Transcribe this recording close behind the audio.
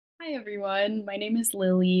Hi, everyone. My name is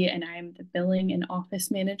Lily, and I'm the Billing and Office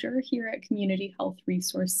Manager here at Community Health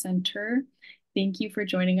Resource Center. Thank you for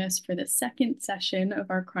joining us for the second session of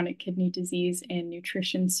our Chronic Kidney Disease and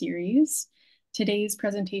Nutrition series. Today's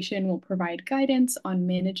presentation will provide guidance on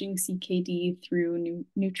managing CKD through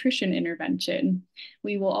nutrition intervention.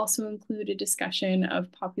 We will also include a discussion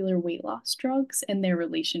of popular weight loss drugs and their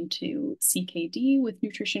relation to CKD with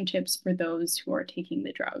nutrition tips for those who are taking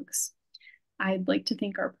the drugs. I'd like to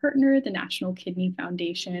thank our partner, the National Kidney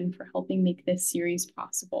Foundation, for helping make this series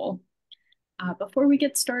possible. Before we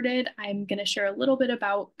get started, I'm going to share a little bit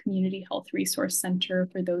about Community Health Resource Center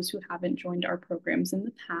for those who haven't joined our programs in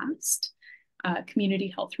the past.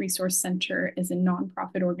 Community Health Resource Center is a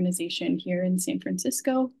nonprofit organization here in San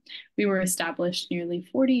Francisco. We were established nearly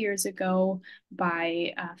 40 years ago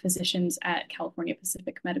by physicians at California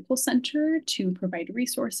Pacific Medical Center to provide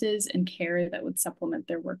resources and care that would supplement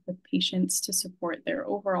their work with patients to support their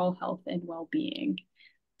overall health and well-being.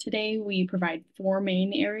 Today, we provide 4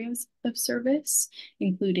 main areas of service,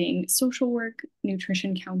 including social work,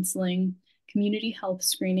 nutrition counseling, community health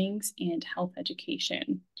screenings, and health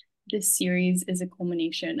education. This series is a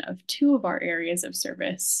culmination of 2 of our areas of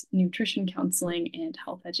service, nutrition counseling and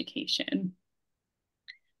health education.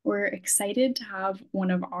 We're excited to have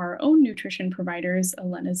one of our own nutrition providers,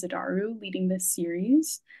 Elena Zidaru, leading this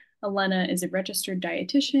series. Elena is a registered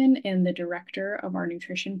dietitian and the director of our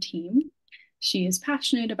nutrition team. She is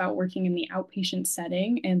passionate about working in the outpatient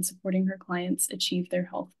setting and supporting her clients achieve their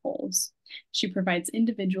health goals. She provides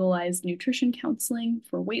individualized nutrition counseling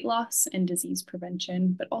for weight loss and disease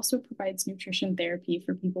prevention, but also provides nutrition therapy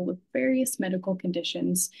for people with various medical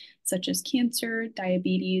conditions such as cancer,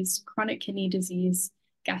 diabetes, chronic kidney disease,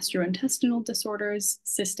 gastrointestinal disorders,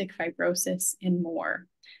 cystic fibrosis, and more.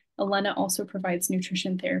 Elena also provides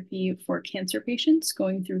nutrition therapy for cancer patients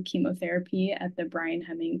going through chemotherapy at the Brian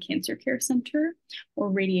Hemming Cancer Care Center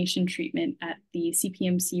or radiation treatment at the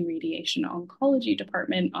CPMC Radiation Oncology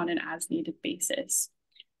Department on an as-needed basis.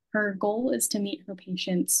 Her goal is to meet her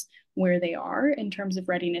patients where they are in terms of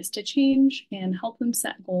readiness to change and help them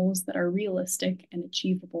set goals that are realistic and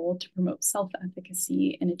achievable to promote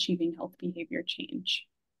self-efficacy in achieving health behavior change.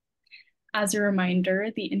 As a reminder,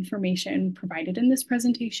 the information provided in this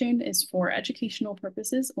presentation is for educational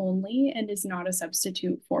purposes only and is not a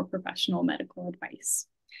substitute for professional medical advice.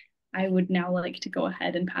 I would now like to go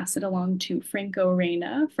ahead and pass it along to Franco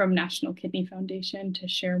Reina from National Kidney Foundation to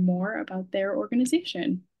share more about their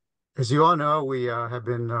organization. As you all know, we have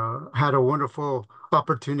had a wonderful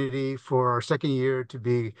opportunity for our second year to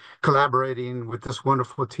be collaborating with this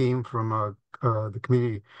wonderful team from the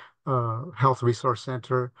Community Health Resource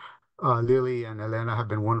Center. Lily and Elena have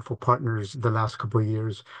been wonderful partners the last couple of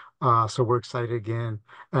years. So we're excited again.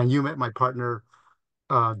 And you met my partner,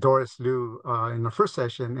 Doris Liu, in the first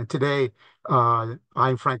session. And today,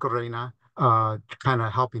 I'm Franco Reina, kind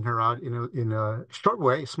of helping her out in a short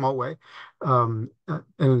way, small way. And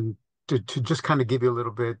to just kind of give you a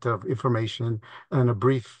little bit of information and a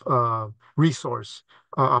brief resource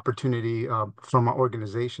opportunity from our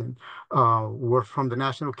organization. We're from the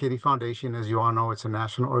National Kidney Foundation. As you all know, it's a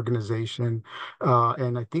national organization.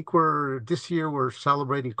 And I think this year we're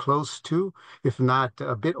celebrating close to, if not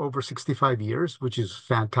a bit over 65 years, which is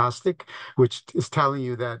fantastic, which is telling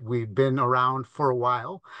you that we've been around for a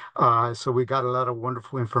while. So we got a lot of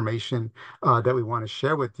wonderful information that we want to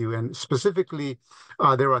share with you. And specifically,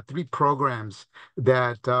 there are 3 programs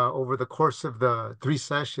that over the course of the 3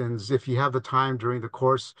 sessions, if you have the time during the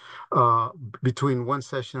course between one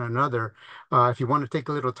session and another, if you want to take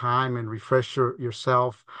a little time and refresh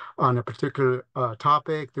yourself on a particular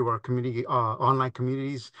topic through our community, online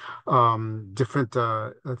communities, different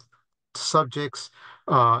subjects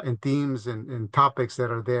and themes and topics that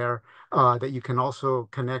are there that you can also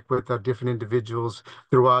connect with different individuals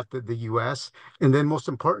throughout the U.S. And then most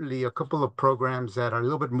importantly, a couple of programs that are a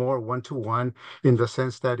little bit more one-to-one in the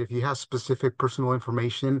sense that if you have specific personal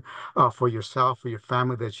information for yourself or your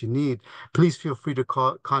family that you need, please feel free to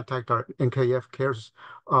contact our NKF Cares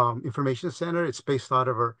Information Center. It's based out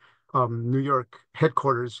of our New York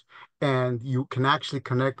headquarters, and you can actually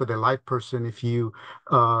connect with a live person if you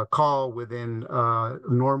call within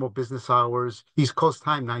normal business hours, East Coast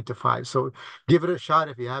time, 9 to 5. So give it a shot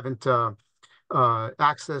if you haven't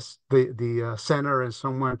accessed the center and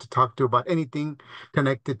someone to talk to about anything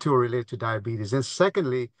connected to or related to diabetes. And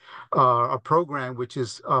secondly, a program which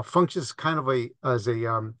is functions kind of as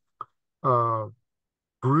a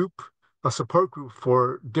group, a support group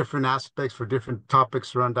for different aspects, for different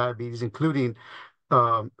topics around diabetes, including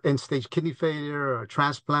end-stage kidney failure, or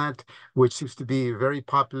transplant, which seems to be a very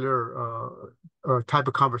popular type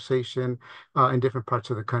of conversation in different parts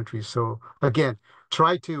of the country. So again,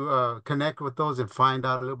 try to connect with those and find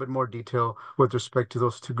out a little bit more detail with respect to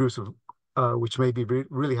those two groups of which may be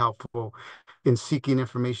really helpful in seeking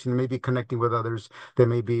information, maybe connecting with others that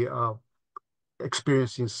may be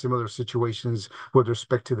experiencing similar situations with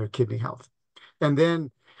respect to their kidney health. And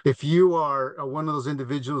then if you are one of those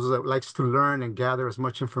individuals that likes to learn and gather as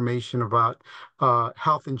much information about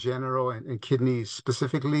health in general and kidneys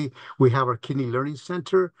specifically, we have our Kidney Learning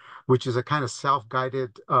Center, which is a kind of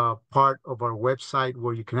self-guided part of our website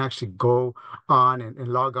where you can actually go on and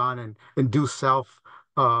log on and do self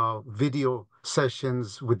video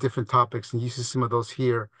sessions with different topics. And you see some of those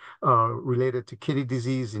here related to kidney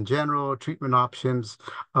disease in general, treatment options,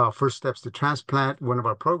 first steps to transplant, one of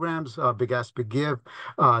our programs, Big Ask, Big Give.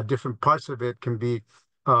 Different parts of it can be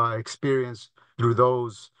experienced through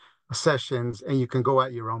those sessions, and you can go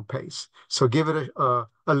at your own pace. So give it a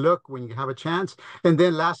look when you have a chance. And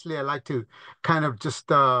then lastly, I'd like to kind of just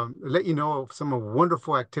let you know of some of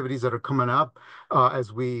wonderful activities that are coming up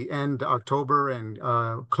as we end October and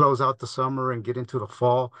close out the summer and get into the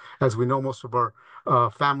fall. As we know, most of our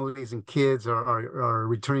families and kids are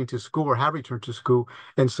returning to school or have returned to school.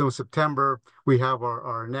 And so in September, we have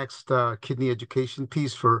our next kidney education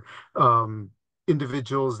piece for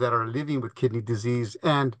individuals that are living with kidney disease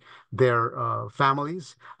and their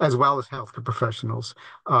families, as well as healthcare professionals.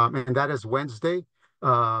 And that is Wednesday,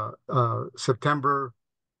 September,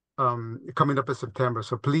 coming up in September.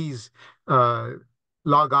 So please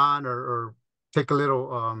log on or take a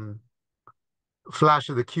little flash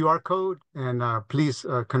of the QR code and please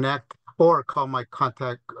connect or call my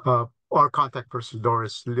contact, our contact person,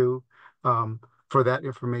 Doris Liu, for that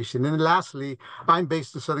information. And lastly, I'm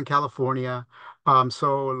based in Southern California.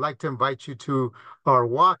 So I'd like to invite you to our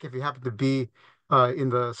walk if you happen to be in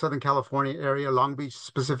the Southern California area, Long Beach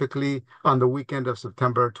specifically, on the weekend of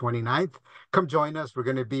September 29th. Come join us. We're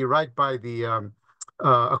going to be right by the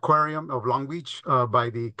aquarium of Long Beach by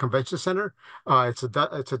the convention center. It's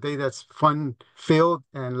a day that's fun filled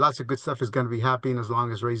and lots of good stuff is going to be happening as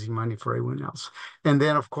long as raising money for everyone else. And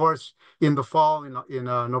then, of course, in the fall, in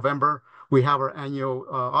November, we have our annual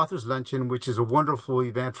authors luncheon, which is a wonderful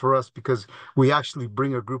event for us because we actually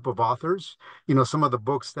bring a group of authors. You know, some of the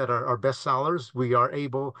books that are bestsellers, we are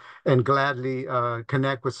able and gladly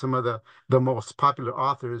connect with some of the most popular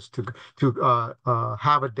authors to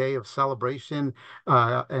have a day of celebration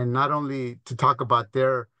and not only to talk about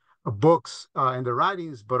their books and their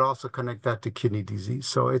writings, but also connect that to kidney disease.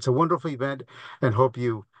 So it's a wonderful event and hope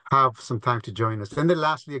you have some time to join us. And then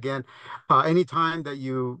lastly, again, anytime that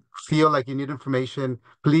you feel like you need information,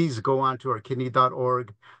 please go on to our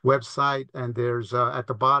kidney.org website. And there's at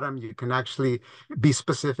the bottom, you can actually be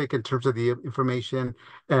specific in terms of the information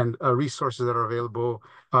and resources that are available,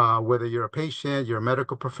 whether you're a patient, you're a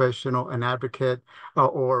medical professional, an advocate,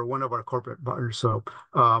 or one of our corporate partners. So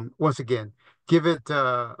once again, give it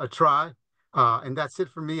a try. And that's it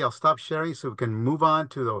for me. I'll stop sharing so we can move on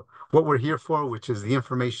to what we're here for, which is the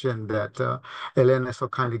information that Elena is so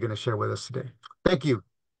kindly going to share with us today. Thank you.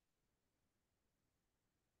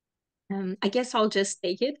 I guess I'll just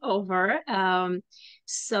take it over.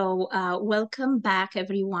 Welcome back,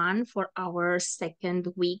 everyone, for our second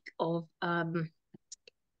week of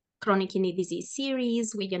chronic kidney disease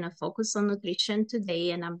series. We're going to focus on nutrition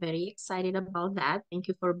today, and I'm very excited about that. Thank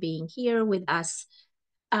you for being here with us.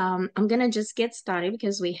 I'm going to just get started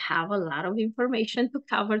because we have a lot of information to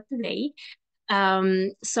cover today.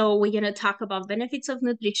 So we're going to talk about benefits of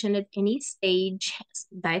nutrition at any stage,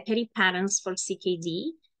 dietary patterns for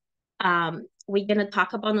CKD. We're going to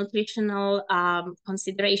talk about nutritional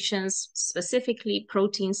considerations, specifically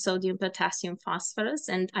protein, sodium, potassium, phosphorus,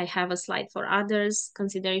 and I have a slide for others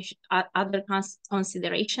other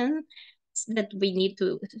considerations that we need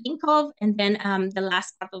to think of. And then the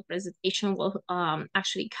last part of the presentation will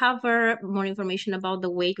actually cover more information about the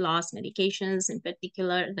weight loss medications, in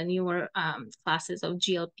particular the newer classes of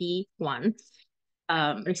GLP-1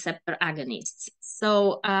 receptor agonists.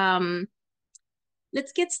 So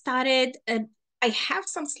let's get started. I have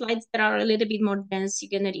some slides that are a little bit more dense.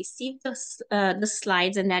 You're going to receive the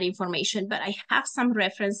slides and that information, but I have some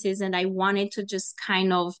references and I wanted to just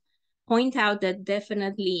kind of point out that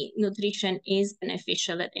definitely nutrition is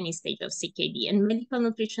beneficial at any stage of CKD, and medical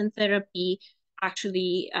nutrition therapy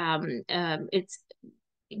actually it's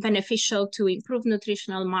beneficial to improve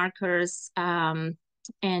nutritional markers and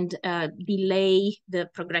delay the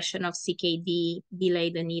progression of CKD, delay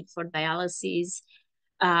the need for dialysis.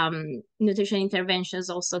 Nutrition interventions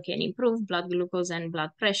also can improve blood glucose and blood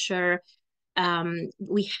pressure.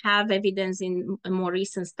 We have evidence in more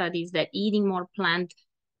recent studies that eating more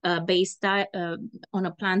plant-based diet on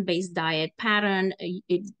a plant-based diet pattern,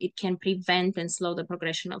 it can prevent and slow the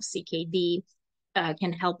progression of CKD,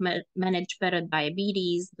 can help manage better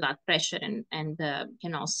diabetes, blood pressure, and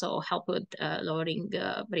can also help with lowering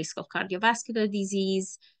the risk of cardiovascular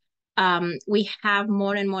disease. We have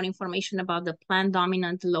more and more information about the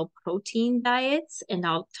plant-dominant low-protein diets, and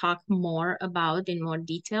I'll talk more about in more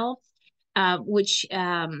detail, which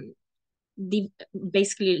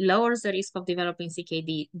basically lowers the risk of developing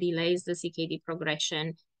CKD, delays the CKD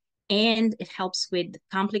progression, and it helps with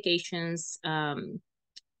complications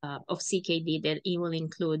of CKD that it will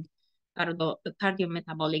include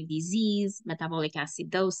cardiometabolic disease, metabolic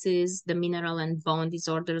acidosis, the mineral and bone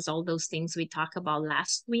disorders, all those things we talked about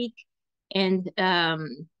last week, and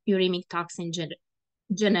uremic toxin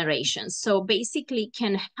generation. So basically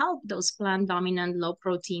can help those plant-dominant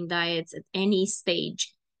low-protein diets at any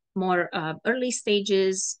stage, more early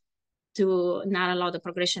stages to not allow the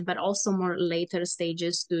progression, but also more later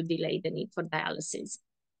stages to delay the need for dialysis.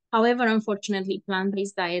 However, unfortunately,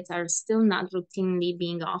 plant-based diets are still not routinely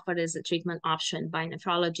being offered as a treatment option by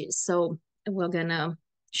nephrologists. So we're gonna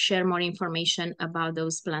share more information about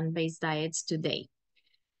those plant-based diets today.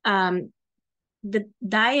 The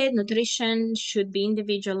diet nutrition should be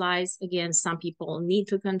individualized. Again, some people need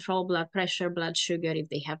to control blood pressure, blood sugar if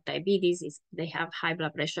they have diabetes, if they have high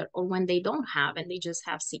blood pressure, or when they don't have and they just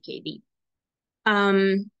have CKD.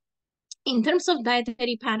 In terms of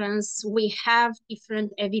dietary patterns, we have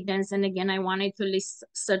different evidence. And again, I wanted to list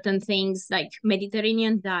certain things like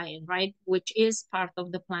Mediterranean diet, right, which is part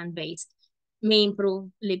of the plant-based, may improve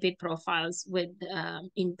lipid profiles with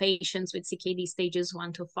in patients with CKD stages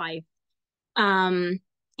 1 to 5.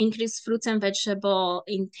 Increased fruits and vegetable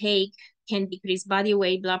intake can decrease body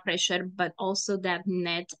weight, blood pressure, but also that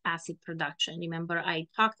net acid production. Remember, I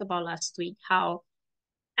talked about last week how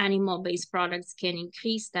animal-based products can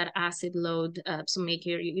increase that acid load, so make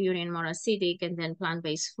your urine more acidic, and then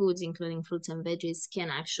plant-based foods, including fruits and veggies, can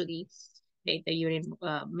actually make the urine,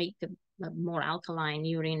 make the more alkaline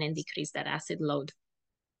urine and decrease that acid load.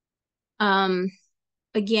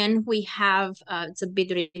 Again, we have, it's a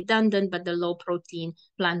bit redundant, but the low-protein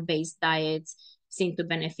plant-based diets seem to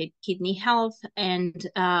benefit kidney health and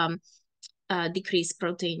decrease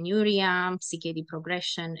proteinuria, CKD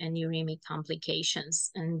progression, and uremic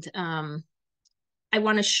complications. And I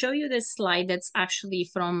want to show you this slide that's actually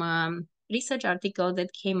from a research article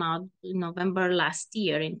that came out in November last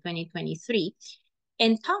year in 2023,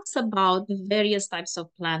 and talks about various types of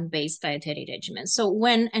plant-based dietary regimens. So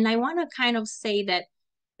and I want to kind of say that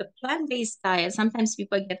the plant-based diet, sometimes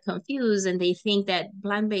people get confused and they think that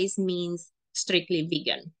plant-based means strictly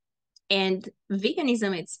vegan. And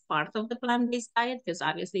veganism, it's part of the plant-based diet because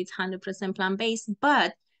obviously it's 100% plant-based,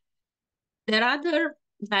 but there are other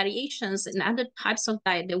variations and other types of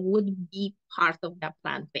diet that would be part of that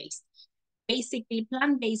plant-based. Basically,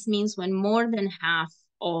 plant-based means when more than half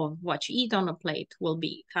of what you eat on a plate will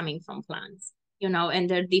be coming from plants, you know, and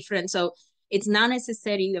they're different. So it's not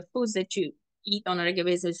necessarily the foods that you eat on a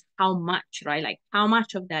regular basis, how much, right? Like how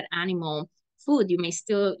much of that animal food, you may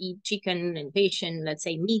still eat chicken and fish and let's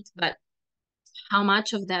say meat, but how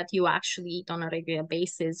much of that you actually eat on a regular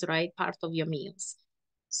basis, right? Part of your meals.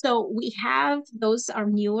 So we have, those are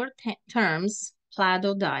newer terms,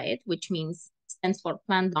 PLADO diet, which stands for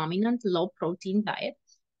plant dominant low protein diet,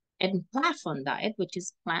 and PLAFON diet, which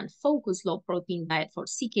is plant focused low protein diet for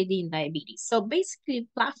CKD and diabetes. So basically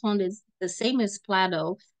PLAFON is the same as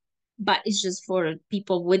PLADO, but it's just for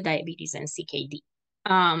people with diabetes and CKD.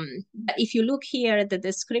 But if you look here at the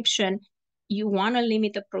description, you want to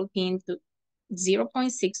limit the protein to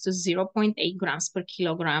 0.6 to 0.8 grams per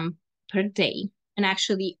kilogram per day. And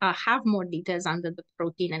actually, I have more details under the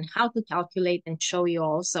protein and how to calculate and show you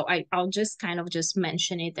all. So I'll just kind of just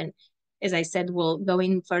mention it. And as I said, we'll go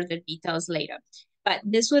in further details later. But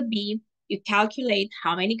this would be, you calculate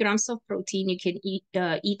how many grams of protein you can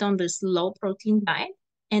eat on this low protein diet.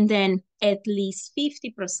 And then at least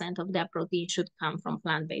 50% of that protein should come from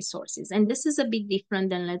plant-based sources. And this is a bit different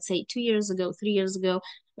than, let's say, 2 years ago, 3 years ago,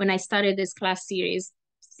 when I started this class series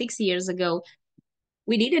 6 years ago.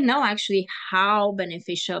 We didn't know actually how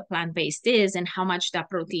beneficial plant-based is and how much that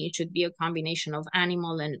protein should be a combination of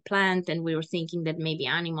animal and plant. And we were thinking that maybe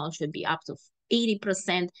animal should be up to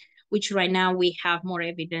 80%, which right now we have more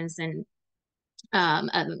evidence and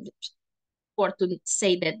or to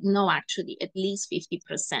say that no, actually at least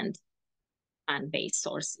 50% plant-based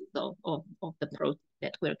sources of the protein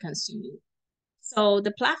that we're consuming. So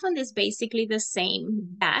the platform is basically the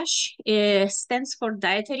same. DASH stands for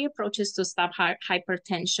Dietary Approaches to Stop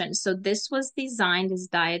Hypertension. So this was designed, this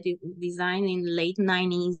diet designed in late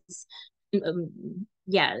 90s.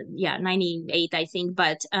 98, I think.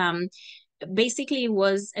 But basically it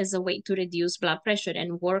was as a way to reduce blood pressure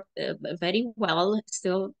and worked very well,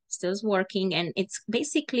 still is working. And it's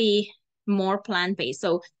basically more plant-based.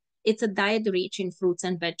 So it's a diet rich in fruits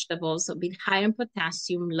and vegetables, so a bit high in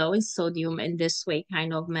potassium, low in sodium, and this way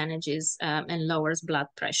kind of manages and lowers blood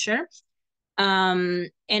pressure.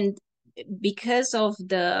 And because of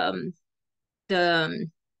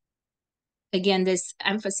again, this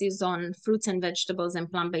emphasis on fruits and vegetables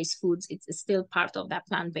and plant-based foods, it's still part of that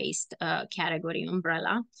plant-based category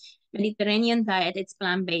umbrella. Mediterranean diet, it's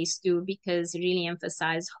plant-based too, because really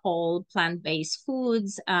emphasize whole plant-based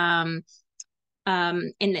foods,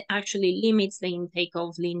 and it actually limits the intake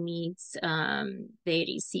of lean meats,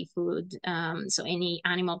 dairy, seafood, so any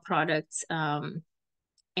animal products, and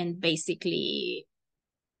basically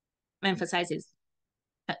emphasizes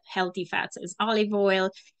healthy fats as olive oil,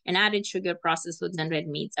 and added sugar, processed foods, and red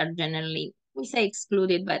meats are generally, we say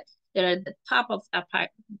excluded, but they're at the top of the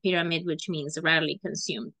pyramid, which means rarely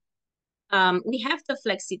consumed. We have the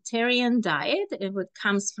flexitarian diet. It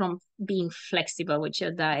comes from being flexible with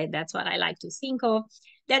your diet. That's what I like to think of.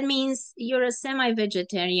 That means you're a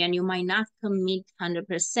semi-vegetarian. You might not commit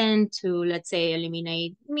 100% to, let's say,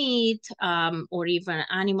 eliminate meat or even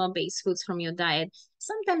animal-based foods from your diet.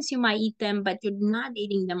 Sometimes you might eat them, but you're not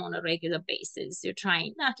eating them on a regular basis. You're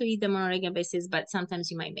trying not to eat them on a regular basis, but sometimes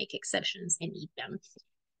you might make exceptions and eat them.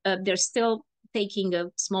 They're still taking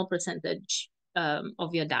a small percentage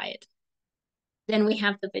of your diet. Then we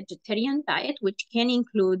have the vegetarian diet, which can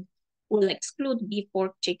include, will exclude beef,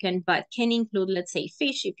 pork, chicken, but can include, let's say,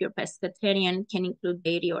 fish if you're pescatarian, can include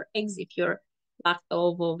dairy or eggs if you're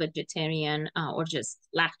lacto-vegetarian, or just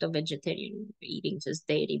lacto-vegetarian, eating just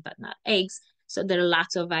dairy but not eggs. So there are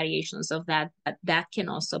lots of variations of that, but that can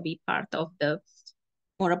also be part of the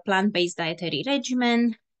more a plant-based dietary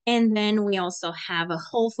regimen. And then we also have a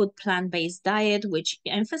whole food plant-based diet, which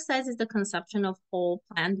emphasizes the consumption of whole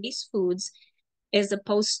plant-based foods as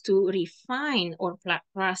opposed to refined or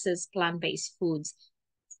processed plant-based foods.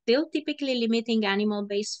 Still typically limiting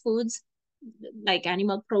animal-based foods, like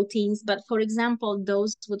animal proteins. But for example,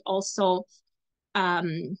 those would also, I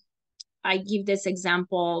give this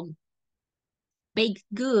example, baked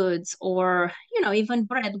goods or, even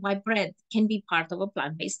bread. White bread can be part of a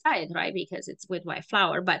plant-based diet, right? Because it's with white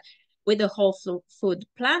flour. But with a whole food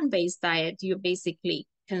plant-based diet, you basically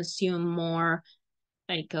consume more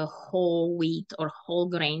like a whole wheat or whole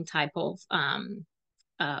grain type of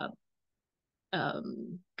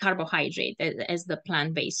carbohydrate as the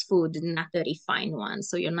plant-based food, not the refined one.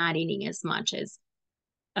 So you're not eating as much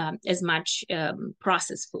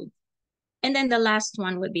processed food. And then the last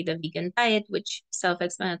one would be the vegan diet, which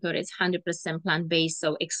self-explanatory is 100% plant-based,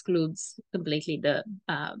 so excludes completely the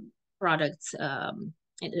products,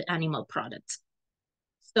 animal products.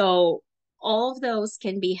 So all of those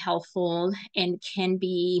can be helpful and can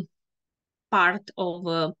be part of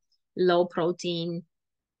a low protein,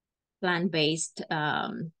 plant-based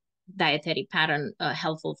dietary pattern,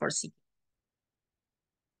 helpful for CKD.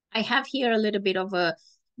 I have here a little bit of a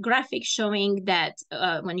graphic showing that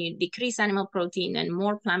when you decrease animal protein and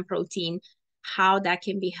more plant protein, how that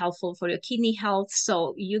can be helpful for your kidney health.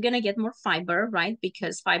 So you're going to get more fiber, right?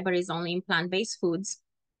 Because fiber is only in plant-based foods.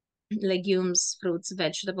 Legumes, fruits,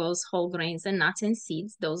 vegetables, whole grains, and nuts and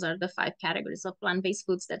seeds. Those are the 5 categories of plant-based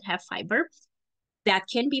foods that have fiber. That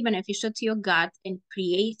can be beneficial to your gut and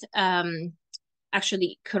create,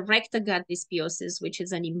 actually correct the gut dysbiosis, which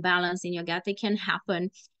is an imbalance in your gut. It can happen,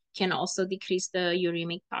 can also decrease the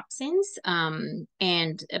uremic toxins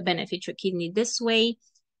and benefit your kidney this way.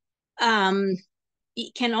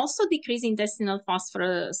 It can also decrease intestinal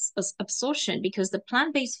phosphorus absorption because the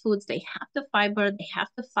plant-based foods, they have the fiber, they have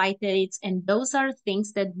the phytates, and those are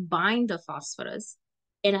things that bind the phosphorus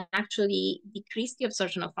and actually decrease the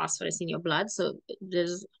absorption of phosphorus in your blood. So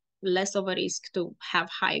there's less of a risk to have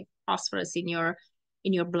high phosphorus in your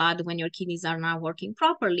blood when your kidneys are not working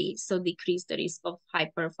properly. So decrease the risk of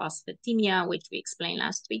hyperphosphatemia, which we explained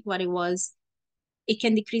last week what it was. It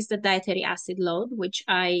can decrease the dietary acid load, which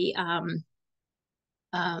I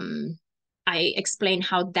explain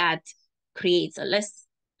how that creates a less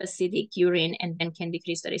acidic urine and then can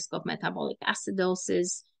decrease the risk of metabolic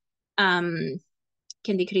acidosis,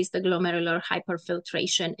 can decrease the glomerular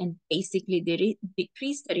hyperfiltration, and basically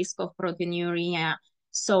decrease the risk of proteinuria.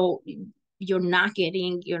 So you're not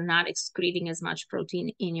excreting as much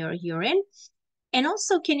protein in your urine. And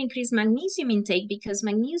also can increase magnesium intake, because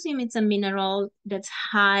magnesium is a mineral that's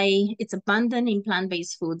high, it's abundant in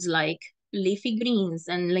plant-based foods like leafy greens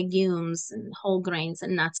and legumes and whole grains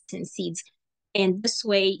and nuts and seeds. And this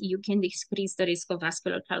way you can decrease the risk of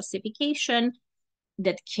vascular calcification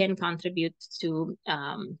that can contribute to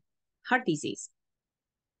heart disease.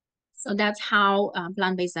 So that's how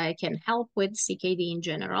plant-based diet can help with CKD in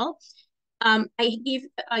general. I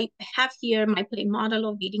have here my plate model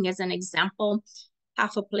of eating as an example.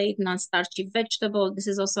 Half a plate non-starchy vegetable. This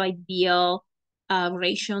is also ideal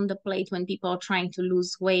ratio on the plate when people are trying to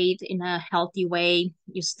lose weight in a healthy way.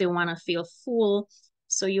 You still want to feel full.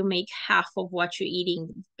 So you make half of what you're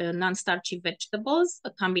eating non-starchy vegetables, a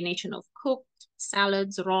combination of cooked,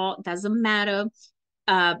 salads, raw, doesn't matter.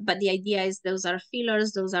 But the idea is those are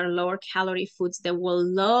fillers, those are lower calorie foods that will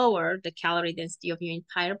lower the calorie density of your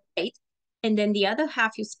entire plate. And then the other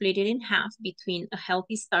half, you split it in half between a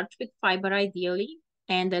healthy starch with fiber ideally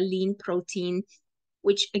and a lean protein,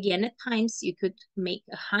 which again, at times you could make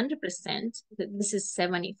 100%. This is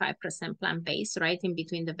 75% plant-based, right? In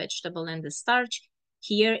between the vegetable and the starch.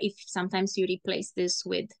 Here, if sometimes you replace this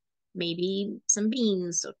with maybe some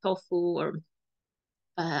beans or tofu or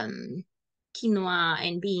quinoa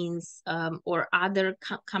and beans or other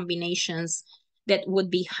combinations that would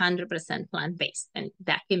be 100% plant-based, and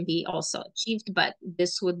that can be also achieved, but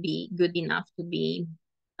this would be good enough to be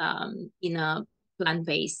in a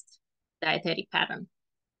plant-based dietary pattern.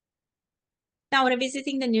 Now,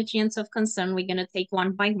 revisiting the nutrients of concern, we're going to take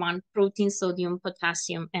one by one: protein, sodium,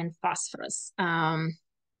 potassium, and phosphorus. How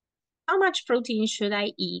much protein should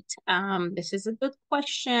I eat? This is a good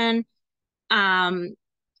question.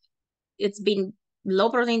 It's been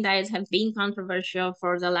low protein diets have been controversial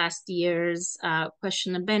for the last years.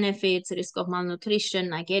 Question the benefits, risk of malnutrition,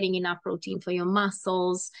 not getting enough protein for your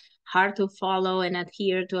muscles, hard to follow and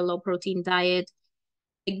adhere to a low protein diet.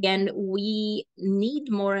 Again, we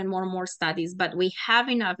need more and more studies, but we have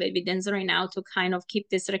enough evidence right now to kind of keep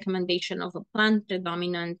this recommendation of a plant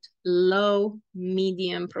predominant low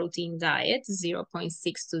medium protein diet,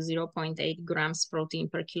 0.6 to 0.8 grams protein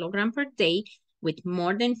per kilogram per day, with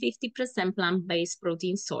more than 50% plant-based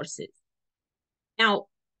protein sources. Now,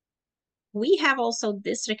 we have also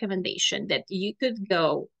this recommendation that you could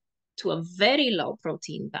go to a very low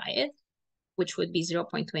protein diet, which would be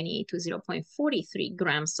 0.28 to 0.43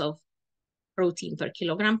 grams of protein per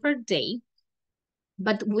kilogram per day,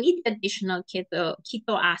 but with additional keto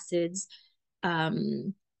acids,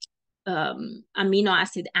 amino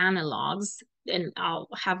acid analogs, and I'll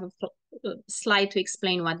have a slide to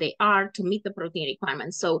explain what they are to meet the protein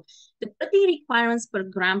requirements. So the protein requirements per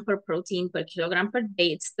gram per protein per kilogram per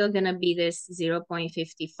day, it's still going to be this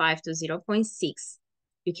 0.55 to 0.6.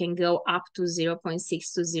 You can go up to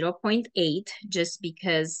 0.6 to 0.8 just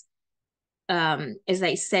because, as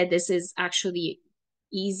I said, this is actually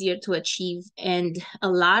easier to achieve. And a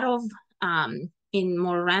lot of, in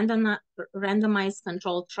more randomized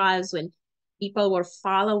controlled trials, when people were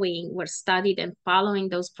studied and following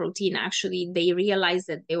those protein, actually, they realized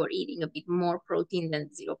that they were eating a bit more protein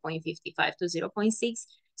than 0.55 to 0.6.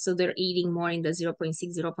 So they're eating more in the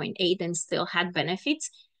 0.6, 0.8 and still had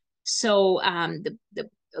benefits. So the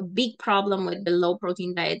big problem with the low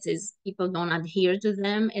protein diets is people don't adhere to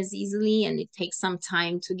them as easily, and it takes some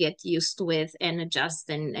time to get used to it and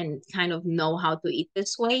adjust and kind of know how to eat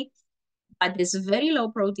this way. But this very low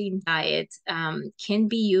protein diet can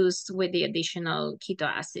be used with the additional keto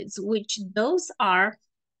acids, which those are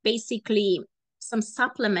basically some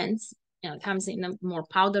supplements. It comes in a more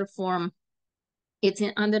powder form. It's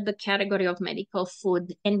under the category of medical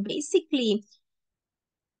food. And basically,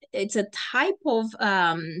 it's a type of,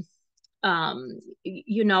 the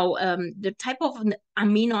type of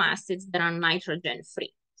amino acids that are nitrogen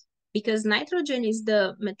free, because nitrogen is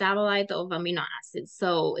the metabolite of amino acids.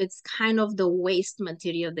 So it's kind of the waste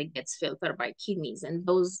material that gets filtered by kidneys. And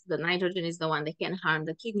the nitrogen is the one that can harm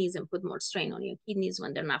the kidneys and put more strain on your kidneys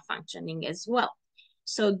when they're not functioning as well.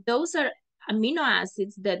 So those are amino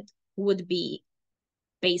acids that would be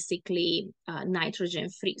basically nitrogen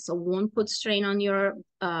free. So won't put strain on your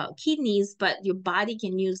kidneys, but your body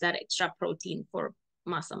can use that extra protein for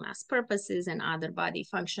muscle mass purposes and other body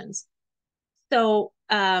functions. So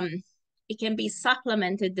it can be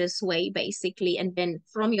supplemented this way, basically, and then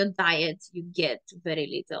from your diet, you get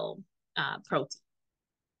very little protein.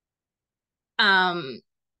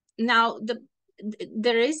 Now,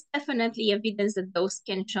 there is definitely evidence that those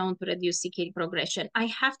can show to reduce CKD progression. I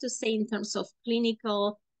have to say, in terms of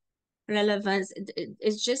clinical relevance,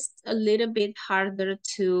 it's just a little bit harder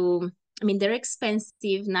to, I mean, they're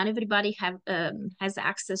expensive. Not everybody has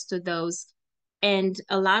access to those. And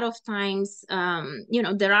a lot of times, you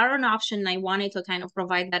know, there are an option. I wanted to kind of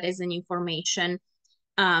provide that as an information.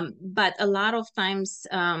 But a lot of times,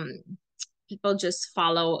 people just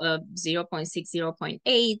follow a 0.6,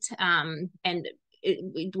 0.8, and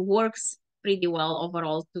it works pretty well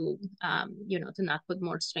overall to, you know, to not put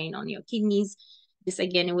more strain on your kidneys. This,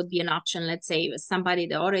 again, it would be an option. Let's say somebody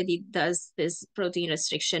that already does this protein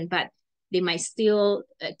restriction, but they might still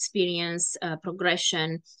experience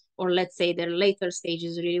progression, or let's say their later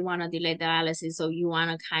stages really want to delay dialysis, so you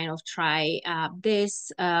want to kind of try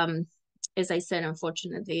this. As I said,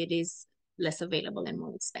 unfortunately, it is less available and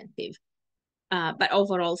more expensive, but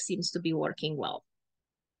overall seems to be working well.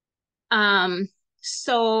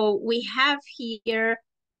 So we have here,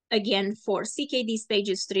 again, for CKD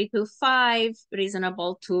stages 3 to 5,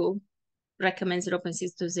 reasonable to recommend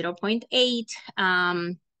 0.6 to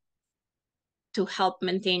 0.8 to help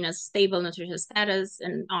maintain a stable nutritional status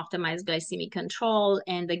and optimize glycemic control,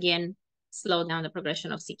 and again, slow down the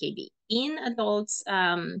progression of CKD. In adults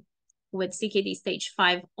with CKD stage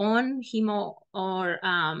 5 on hemo or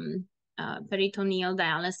peritoneal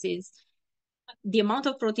dialysis, the amount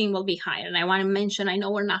of protein will be higher. And I want to mention, I know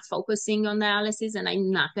we're not focusing on dialysis, and I'm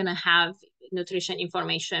not going to have nutrition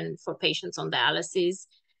information for patients on dialysis,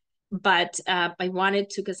 but I wanted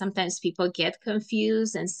to, because sometimes people get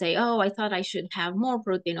confused and say, oh, I thought I should have more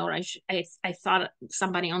protein, or I thought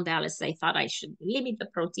somebody on dialysis, I thought I should limit the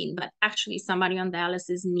protein, but actually somebody on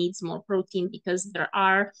dialysis needs more protein because there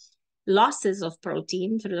are losses of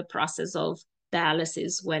protein through the process of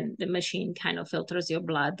dialysis when the machine kind of filters your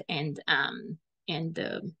blood and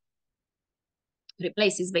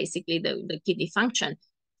replaces basically the kidney function.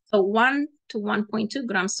 So 1 to 1.2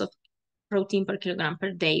 grams of protein per kilogram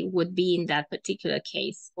per day would be, in that particular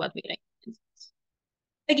case, what we recommend.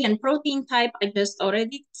 Again, protein type, I just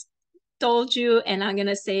already told you, and I'm going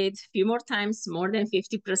to say it a few more times, more than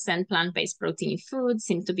 50% plant-based protein foods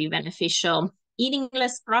seem to be beneficial. Eating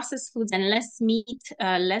less processed foods and less meat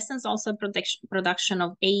lessens also production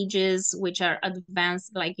of AGEs, which are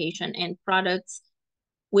advanced glycation end products,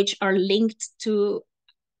 which are linked to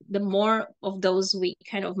the more of those we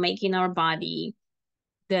kind of make in our body,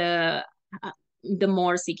 the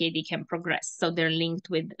more CKD can progress. So they're linked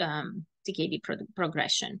with CKD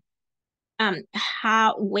progression.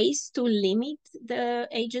 Ways to limit the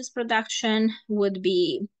AGEs production would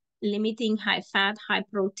be limiting high fat, high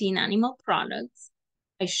protein animal products,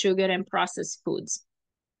 high sugar and processed foods.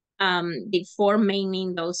 Before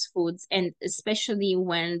maining those foods, and especially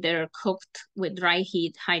when they're cooked with dry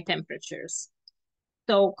heat, high temperatures.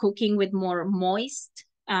 So cooking with more moist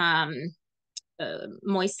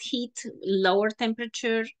heat, lower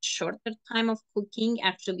temperature, shorter time of cooking,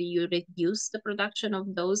 actually you reduce the production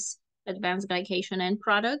of those advanced glycation end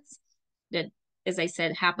products that, as I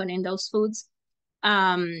said, happen in those foods.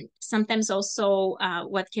 Sometimes also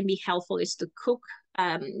what can be helpful is to cook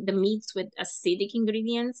the meats with acidic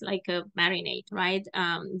ingredients, like a marinade, right?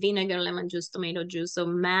 Vinegar, lemon juice, tomato juice. So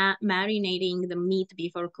marinating the meat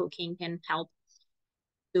before cooking can help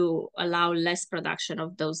to allow less production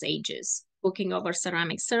of those AGEs. Cooking over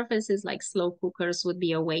ceramic surfaces like slow cookers would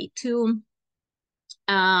be a way too.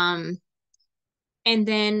 And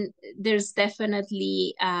then there's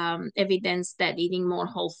definitely evidence that eating more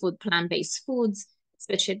whole food, plant-based foods,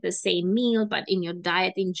 especially at the same meal, but in your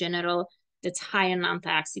diet in general, that's high in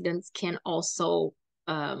antioxidants, can also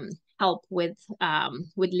help with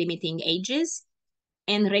limiting AGEs,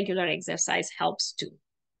 and regular exercise helps too.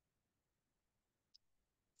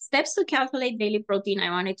 Steps to calculate daily protein. I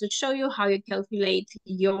wanted to show you how you calculate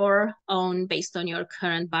your own based on your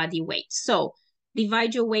current body weight. So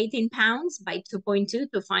divide your weight in pounds by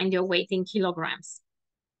 2.2 to find your weight in kilograms.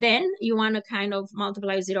 Then you want to kind of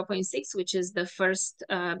multiply 0.6, which is the first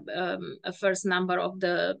number of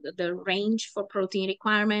the range for protein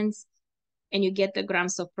requirements, and you get the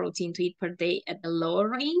grams of protein to eat per day at the lower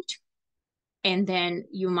range. And then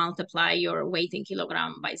you multiply your weight in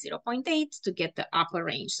kilogram by 0.8 to get the upper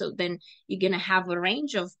range. So then you're going to have a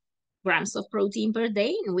range of grams of protein per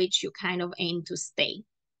day in which you kind of aim to stay.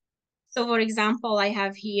 So for example, I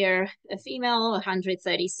have here a female,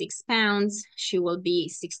 136 pounds. She will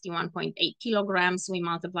be 61.8 kilograms. We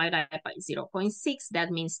multiply that by 0.6.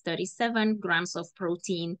 That means 37 grams of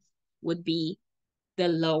protein would be the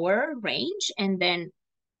lower range. And then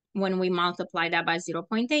when we multiply that by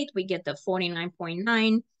 0.8, we get the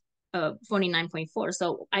 49.9, 49.4.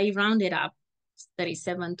 So I rounded up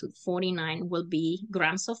 37 to 49 will be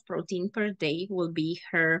grams of protein per day, will be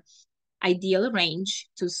her ideal range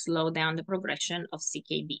to slow down the progression of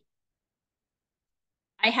CKD.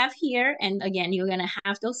 I have here, and again, you're gonna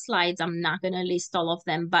have those slides. I'm not gonna list all of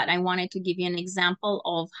them, but I wanted to give you an example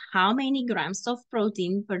of how many grams of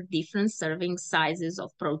protein per different serving sizes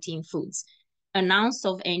of protein foods. An ounce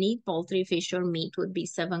of any poultry, fish, or meat would be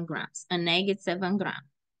 7 grams. An egg is 7 grams.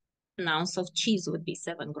 An ounce of cheese would be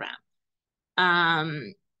 7 grams.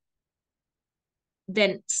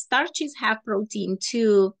 Then starches have protein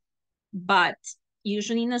too, but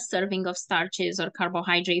usually in a serving of starches or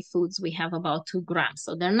carbohydrate foods, we have about 2 grams.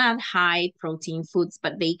 So they're not high protein foods,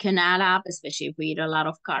 but they can add up, especially if we eat a lot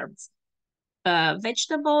of carbs.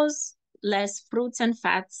 Vegetables, less fruits and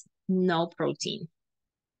fats, no protein.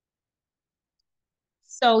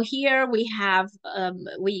 So here we have,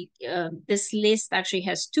 this list actually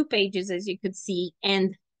has 2 pages, as you could see,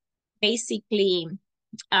 and basically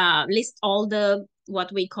list all the,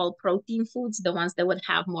 what we call protein foods, the ones that would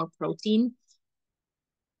have more protein.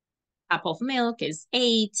 Cup of milk is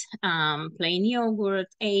 8, plain yogurt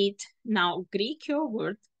 8. Now Greek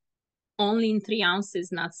yogurt only in 3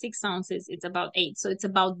 ounces, not 6 ounces, it's about 8. So it's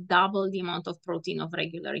about double the amount of protein of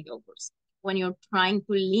regular yogurts. When you're trying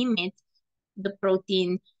to limit the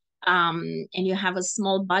protein and you have a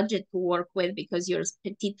small budget to work with because you're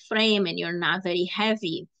petite frame and you're not very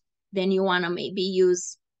heavy, then you want to maybe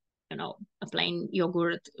use, you know, a plain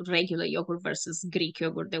yogurt, regular yogurt versus Greek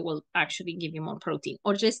yogurt that will actually give you more protein,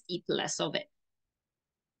 or just eat less of it.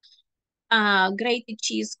 Grated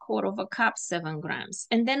cheese, 1/4 cup, 7 grams.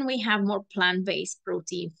 And then we have more plant-based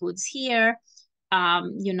protein foods here.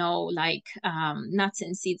 You know, like nuts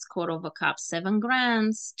and seeds, 1/4 cup, 7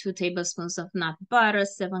 grams. 2 tablespoons of nut butter,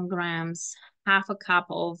 7 grams. 1/2 cup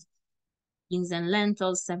of beans and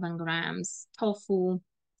lentils, 7 grams. Tofu,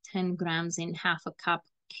 10 grams in 1/2 cup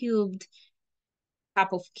cubed.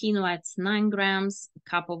 Cup of quinoa, it's 9 grams. A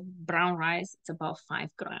cup of brown rice, it's about 5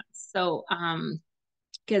 grams. So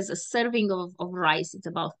because a serving of rice, it's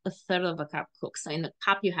about 1/3 cup cooked. So in the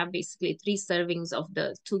cup, you have basically 3 servings of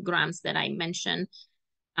the 2 grams that I mentioned.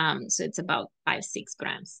 So it's about 5-6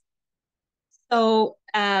 grams. So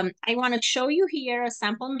I want to show you here a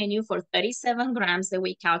sample menu for 37 grams that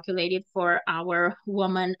we calculated for our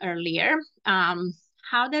woman earlier.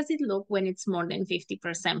 How does it look when it's more than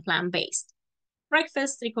 50% plant-based?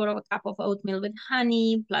 Breakfast, 3/4 cup of oatmeal with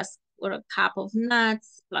honey, plus 1/4 cup of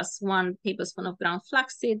nuts, plus 1 tablespoon of ground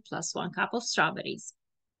flaxseed, plus 1 cup of strawberries.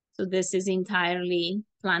 So this is entirely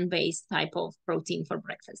plant-based type of protein for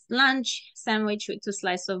breakfast. Lunch, sandwich with 2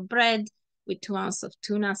 slices of bread, with 2 ounces of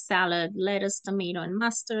tuna salad, lettuce, tomato, and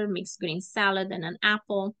mustard, mixed green salad, and an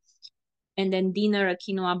apple. And then dinner, a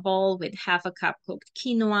quinoa bowl with 1/2 cup cooked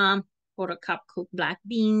quinoa, 1/4 cup cooked black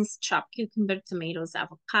beans, chopped cucumber, tomatoes,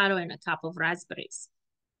 avocado, and a cup of raspberries.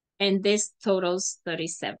 And this totals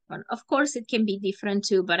 37. Of course, it can be different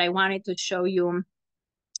too, but I wanted to show you,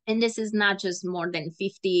 and this is not just more than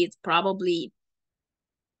 50, it's probably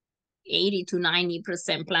 80 to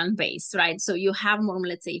 90% plant-based, right? So you have more,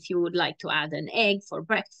 let's say, if you would like to add an egg for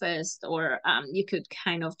breakfast, or you could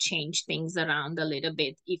kind of change things around a little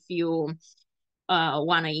bit if you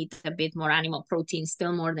want to eat a bit more animal protein,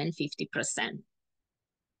 still more than 50%.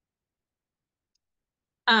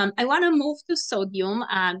 I want to move to sodium,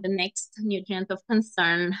 the next nutrient of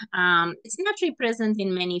concern. It's naturally present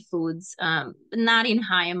in many foods, but not in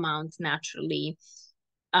high amounts naturally.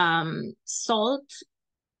 Salt,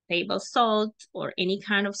 table salt, or any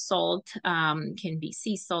kind of salt, can be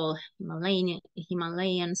sea salt,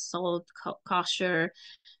 Himalayan salt, kosher.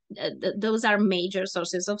 Those are major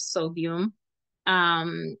sources of sodium.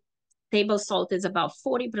 Table salt is about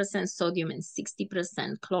 40% sodium and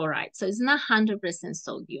 60% chloride. So it's not 100%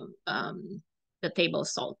 sodium, the table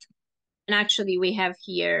salt. And actually we have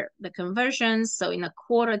here the conversions. So in a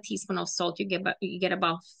 1/4 teaspoon of salt, you get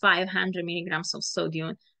about 500 milligrams of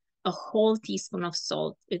sodium. A whole teaspoon of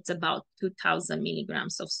salt, it's about 2,000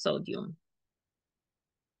 milligrams of sodium.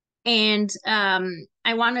 And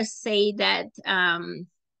I want to say that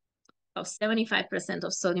about 75%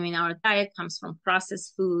 of sodium in our diet comes from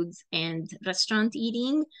processed foods and restaurant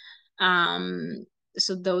eating.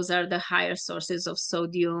 So those are the higher sources of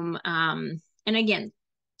sodium. And again,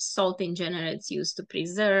 salt in general, it's used to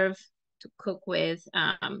preserve, to cook with,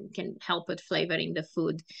 can help with flavoring the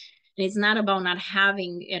food. And it's not about not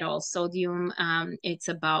having it all sodium. It's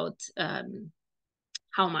about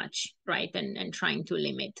how much, right? And trying to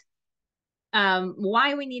limit.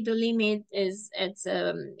 Why we need to limit is it's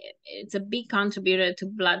a big contributor to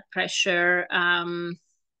blood pressure.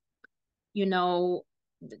 You know,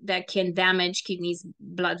 that can damage kidneys,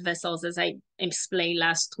 blood vessels, as I explained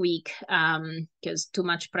last week, because too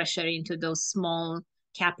much pressure into those small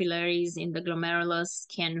capillaries in the glomerulus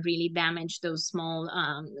can really damage those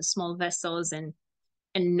small vessels, and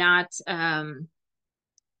and not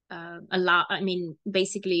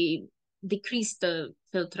basically decrease the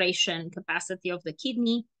filtration capacity of the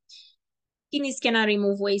kidney. Kidneys cannot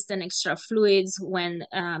remove waste and extra fluids when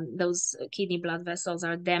those kidney blood vessels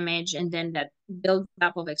are damaged, and then that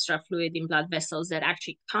buildup of extra fluid in blood vessels that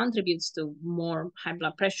actually contributes to more high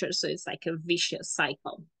blood pressure. So it's like a vicious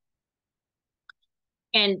cycle.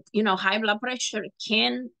 And, high blood pressure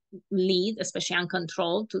can lead, especially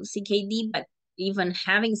uncontrolled, to CKD, but even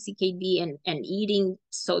having CKD and eating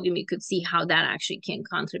sodium, you could see how that actually can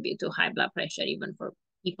contribute to high blood pressure, even for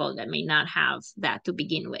people that may not have that to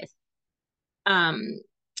begin with.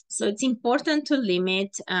 So it's important to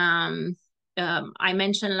limit. I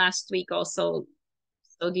mentioned last week also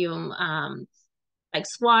sodium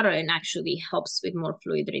likes water and actually helps with more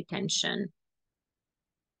fluid retention.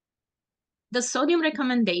 The sodium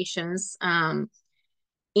recommendations,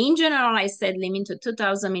 in general, I said limit to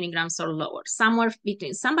 2,000 milligrams or lower, somewhere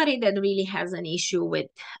between. Somebody that really has an issue with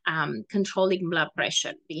controlling blood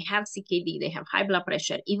pressure, they have CKD, they have high blood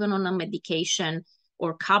pressure, even on a medication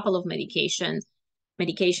or couple of medications,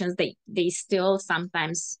 they still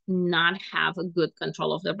sometimes not have a good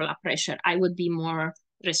control of their blood pressure. I would be more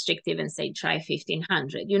restrictive and say try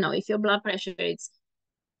 1,500. If your blood pressure is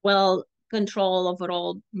well control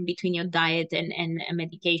overall between your diet and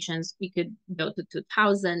medications, you could go to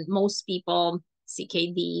 2,000. Most people,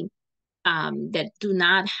 CKD, that do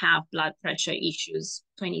not have blood pressure issues,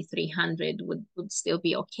 2,300 would still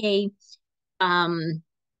be okay. And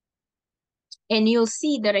you'll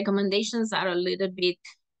see the recommendations are a little bit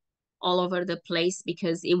all over the place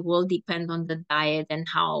because it will depend on the diet and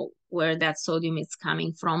where that sodium is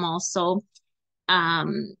coming from also.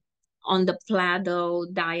 On the Plado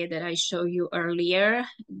diet that I showed you earlier,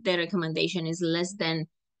 the recommendation is less than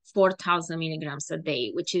 4,000 milligrams a day,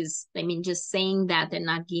 which is, just saying that and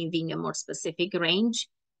not giving a more specific range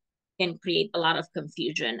can create a lot of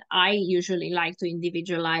confusion. I usually like to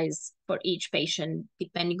individualize for each patient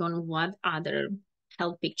depending on what other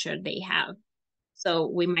health picture they have. So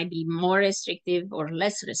we might be more restrictive or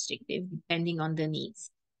less restrictive depending on the needs.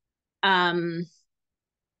 I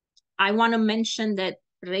want to mention that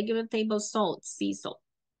regular table salt, sea salt,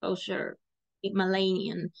 kosher,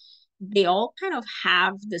 Himalayan, they all kind of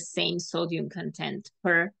have the same sodium content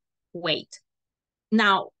per weight.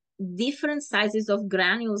 Now, different sizes of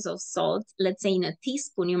granules of salt, let's say in a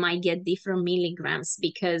teaspoon, you might get different milligrams,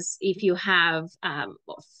 because if you have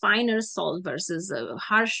finer salt versus a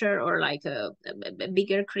harsher or like a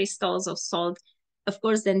bigger crystals of salt, of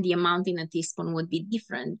course, then the amount in a teaspoon would be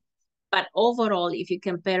different. But overall, if you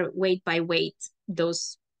compare weight by weight,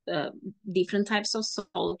 those different types of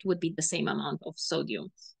salt would be the same amount of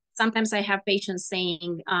sodium. Sometimes I have patients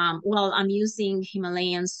saying, well, I'm using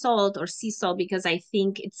Himalayan salt or sea salt because I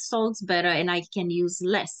think it salts better and I can use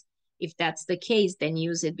less. If that's the case, then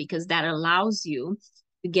use it, because that allows you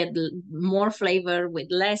to get more flavor with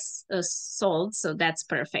less salt. So that's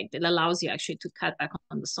perfect. It allows you actually to cut back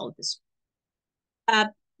on the salt.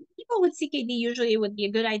 People with CKD, usually it would be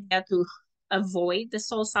a good idea to avoid the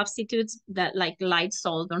salt substitutes that like light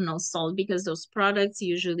salt or no salt, because those products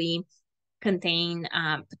usually contain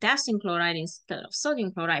potassium chloride instead of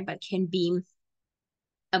sodium chloride, but can be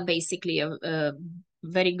basically a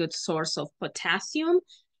very good source of potassium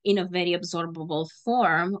in a very absorbable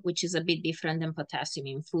form, which is a bit different than potassium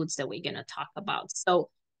in foods that we're going to talk about. So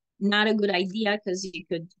not a good idea, because you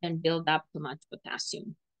could then build up too much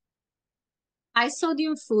potassium. High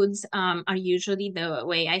sodium foods are usually, the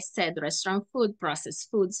way I said, restaurant food, processed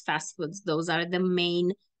foods, fast foods. Those are the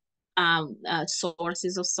main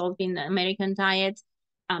sources of salt in the American diet.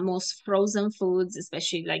 Most frozen foods,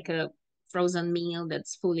 especially like a frozen meal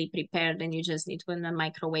that's fully prepared and you just need to put in the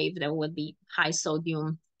microwave, that would be high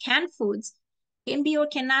sodium. Canned foods can be or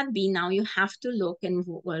cannot be. Now you have to look and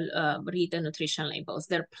read the nutrition labels.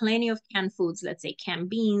 There are plenty of canned foods, let's say canned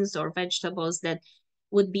beans or vegetables, that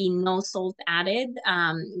would be no salt added,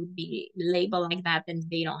 would be labeled like that, and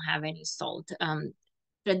they don't have any salt.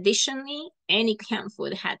 Traditionally, any canned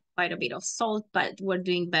food had quite a bit of salt, but we're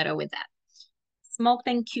doing better with that. Smoked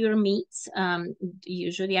and cured meats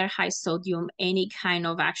usually are high sodium. Any kind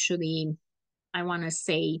of, actually, I want to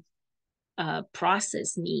say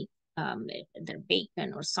processed meat, they're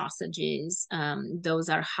bacon or sausages, those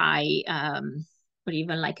are high, or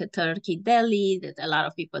even like a turkey deli that a lot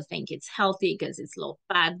of people think it's healthy because it's low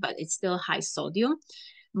fat, but it's still high sodium.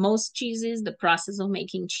 Most cheeses, the process of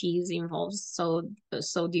making cheese involves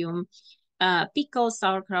sodium. Pickles,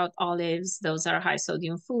 sauerkraut, olives, those are high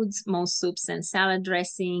sodium foods. Most soups and salad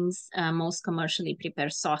dressings, most commercially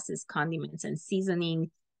prepared sauces, condiments, and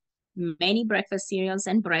seasoning. many breakfast cereals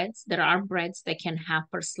and breads. There are breads that can have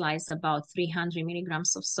per slice about 300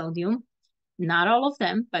 milligrams of sodium. Not all of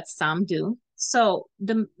them, but some do. So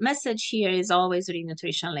the message here is always read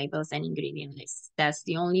nutrition labels and ingredient lists. That's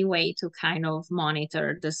the only way to kind of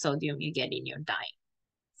monitor the sodium you get in your diet.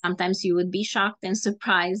 Sometimes you would be shocked and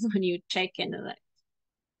surprised when you check and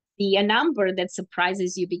see a number that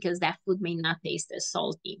surprises you because that food may not taste as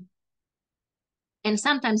salty. And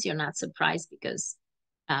sometimes you're not surprised because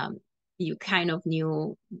you kind of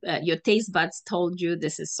knew, your taste buds told you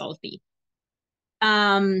this is salty.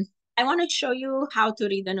 I want to show you how to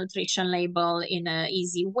read the nutrition label in an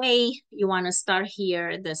easy way. You want to start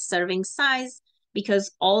here, the serving size, because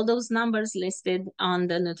all those numbers listed on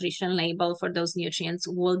the nutrition label for those nutrients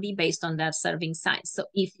will be based on that serving size. So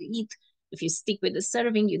if you stick with the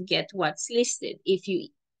serving, you get what's listed. If you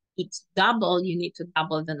eat double, you need to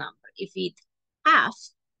double the number. If you eat half,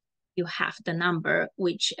 you half the number,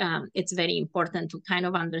 which it's very important to kind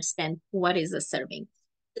of understand what is a serving.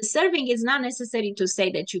 The serving is not necessary to say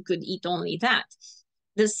that you could eat only that.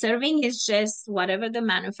 The serving is just whatever the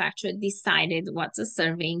manufacturer decided what's a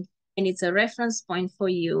serving, and it's a reference point for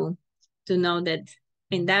you to know that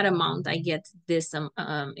in that amount I get this,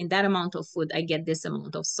 in that amount of food I get this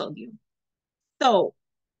amount of sodium. So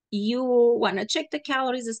you want to check the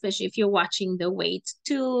calories, especially if you're watching the weight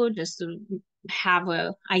too, just to have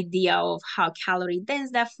an idea of how calorie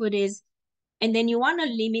dense that food is. And then you want to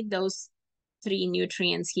limit those 3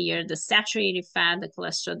 nutrients here, the saturated fat, the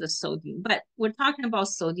cholesterol, the sodium. But we're talking about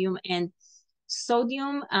sodium, and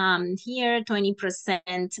sodium here,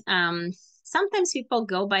 20%. Sometimes people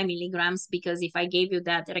go by milligrams, because if I gave you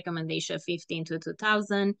that recommendation, 15 to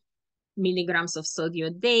 2000 milligrams of sodium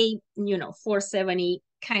a day, 470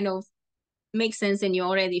 kind of makes sense, and you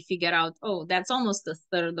already figure out, oh, that's almost a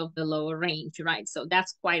third of the lower range, right? So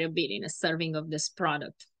that's quite a bit in a serving of this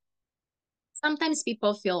product. Sometimes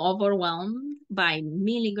people feel overwhelmed by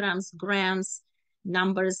milligrams, grams,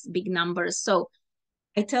 numbers, big numbers. So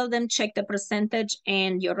I tell them check the percentage,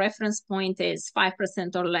 and your reference point is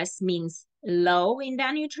 5% or less means low in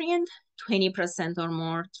that nutrient. 20% or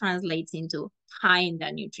more translates into high in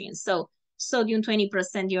that nutrient. So sodium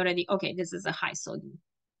 20%, you already, okay, this is a high sodium.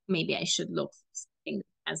 Maybe I should look for something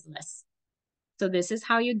that has less. So this is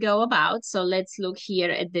how you go about. So let's look here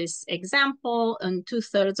at this example. And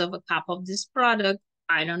 2/3 of a cup of this product,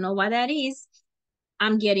 I don't know what that is.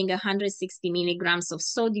 I'm getting 160 milligrams of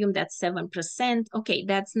sodium, that's 7%. Okay,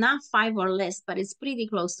 that's not 5 or less, but it's pretty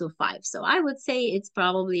close to 5. So I would say it's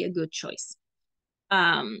probably a good choice.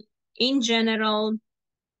 In general,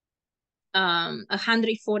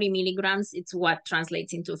 140 milligrams, it's what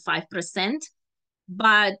translates into 5%.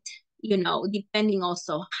 But, depending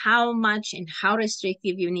also how much and how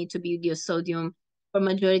restrictive you need to be with your sodium. For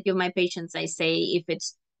majority of my patients, I say if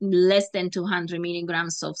it's less than 200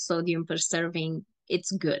 milligrams of sodium per serving,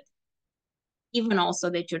 it's good. Even also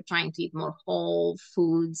that you're trying to eat more whole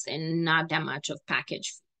foods and not that much of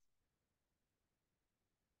packaged food.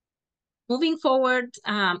 Moving forward,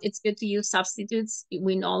 it's good to use substitutes.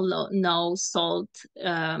 We all know salt.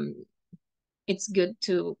 It's good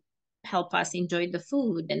to help us enjoy the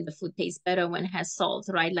food, and the food tastes better when it has salt,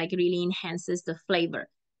 right? Like really enhances the flavor.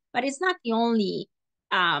 But it's not the only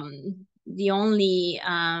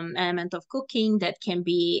element of cooking that can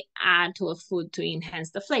be added to a food to enhance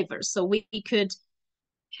the flavor. So we could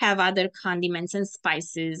have other condiments and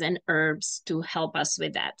spices and herbs to help us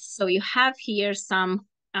with that. So you have here some,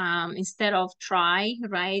 instead of try,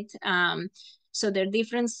 right? So there are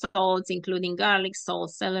different salts, including garlic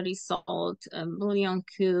salt, celery salt, bouillon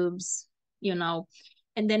cubes,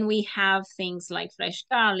 and then we have things like fresh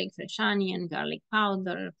garlic, fresh onion, garlic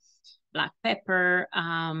powder, black pepper,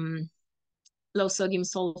 low sodium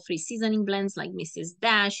salt-free seasoning blends like Mrs.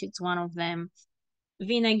 Dash, it's one of them,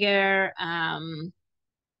 vinegar, and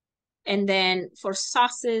then for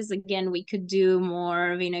sauces, again, we could do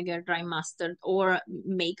more vinegar, dry mustard, or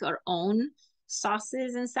make our own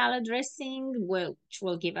sauces and salad dressing, which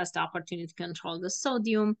will give us the opportunity to control the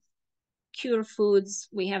sodium. Cure foods,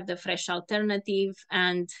 we have the fresh alternative.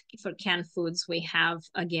 And for canned foods, we have,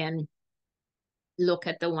 again, look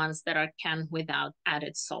at the ones that are canned without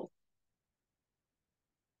added salt.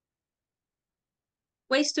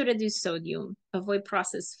 Ways to reduce sodium: avoid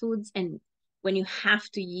processed foods, and when you have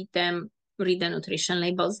to eat them, read the nutrition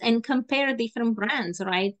labels and compare different brands,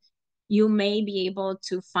 right? You may be able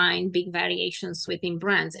to find big variations within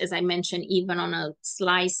brands. As I mentioned, even on a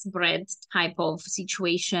sliced bread type of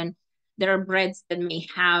situation, there are breads that may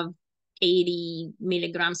have 80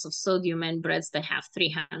 milligrams of sodium and breads that have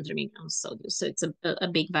 300 milligrams of sodium. So it's a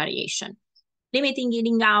big variation. Limiting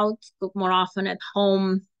eating out, cook more often at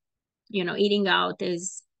home. You know, eating out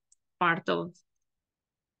is part of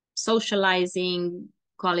socializing,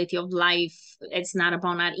 quality of life. It's not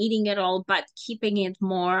about not eating at all, but keeping it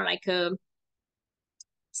more like a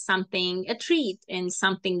treat and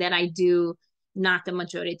something that I do not the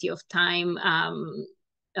majority of time,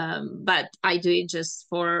 but I do it just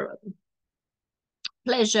for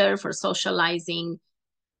pleasure, for socializing.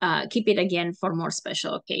 Keep it again for more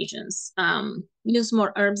special occasions. Use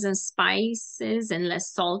more herbs and spices and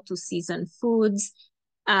less salt to season foods.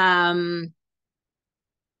 I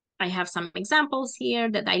have some examples here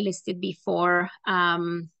that I listed before.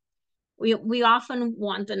 We often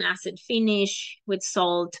want an acid finish with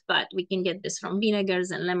salt, but we can get this from vinegars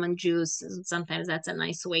and lemon juice. Sometimes that's a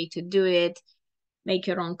nice way to do it. Make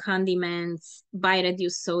your own condiments, buy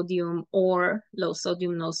reduced sodium or low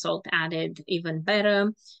sodium, no salt added, even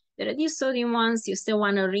better. The reduced sodium ones, you still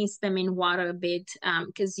want to rinse them in water a bit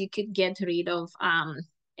because you could get rid of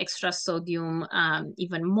extra sodium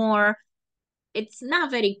even more. It's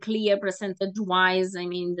not very clear percentage-wise. I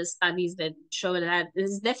mean, the studies that show that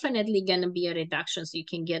there's definitely going to be a reduction, so you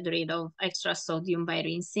can get rid of extra sodium by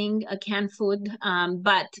rinsing a canned food.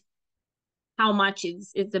 But how much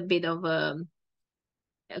is a bit of a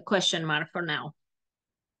question mark for now.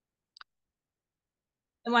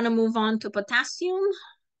 I want to move on to potassium.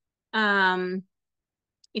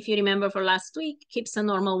 If you remember for last week, keeps a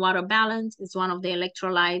normal water balance. It's one of the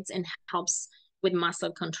electrolytes and helps with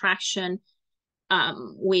muscle contraction,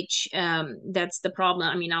 which that's the problem.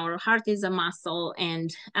 I mean, our heart is a muscle,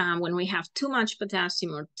 and when we have too much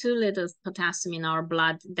potassium or too little potassium in our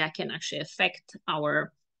blood, that can actually affect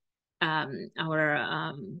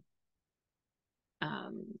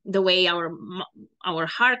the way our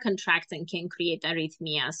heart contracts and can create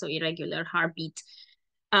arrhythmia, so irregular heartbeat.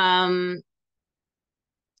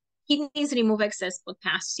 Kidneys remove excess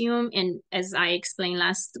potassium, and as I explained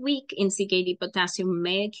last week, in CKD, potassium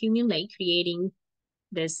may accumulate, creating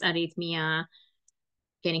this arrhythmia,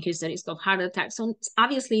 can increase the risk of heart attack. So it's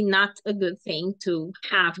obviously not a good thing to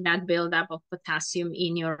have that buildup of potassium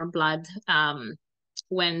in your blood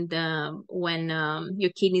when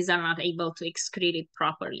your kidneys are not able to excrete it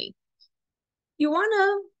properly. You want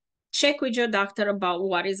to check with your doctor about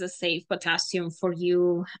what is a safe potassium for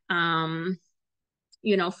you.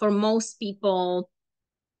 You know, for most people,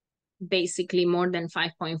 basically more than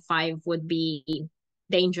 5.5 would be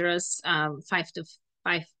dangerous. 5 to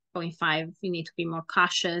 5.5, you need to be more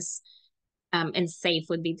cautious. And safe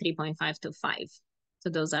would be 3.5 to 5. So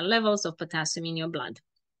those are levels of potassium in your blood.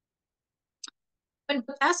 When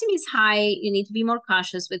potassium is high, you need to be more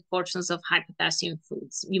cautious with portions of high potassium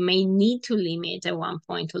foods. You may need to limit at one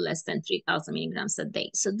point to less than 3,000 milligrams a day.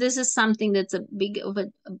 So this is something that's a bit of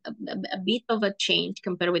a change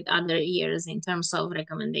compared with other years in terms of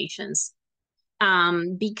recommendations.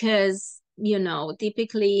 Because, you know,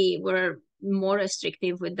 typically we're more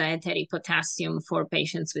restrictive with dietary potassium for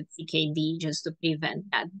patients with CKD just to prevent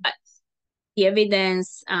that. But the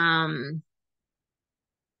evidence,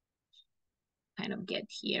 kind of get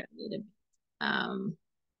here a little bit.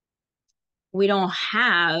 We don't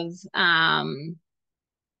have a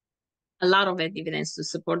lot of evidence to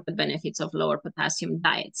support the benefits of lower potassium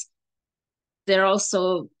diets. There are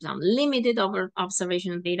also some limited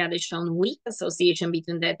observational data that shown weak association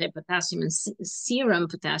between dietary potassium and serum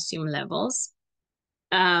potassium levels.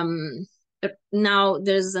 Now,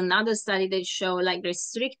 there's another study that show like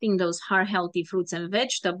restricting those heart-healthy fruits and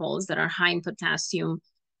vegetables that are high in potassium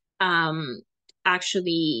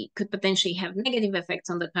actually could potentially have negative effects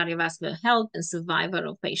on the cardiovascular health and survival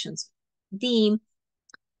of patients with D.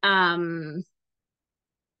 There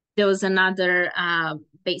was another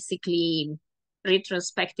basically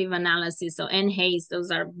retrospective analysis. So NHACE, those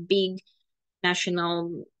are big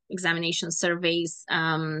national examination surveys.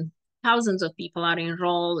 Thousands of people are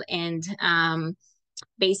enrolled, and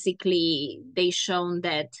basically they shown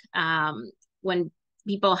that when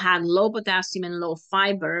people had low potassium and low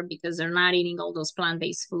fiber, because they're not eating all those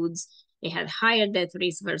plant-based foods, they had higher death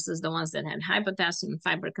risk versus the ones that had high potassium and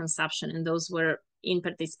fiber consumption, and those were in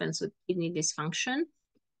participants with kidney dysfunction.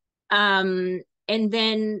 And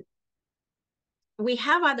then we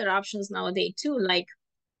have other options nowadays too, like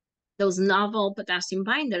those novel potassium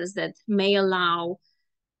binders that may allow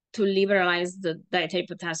to liberalize the dietary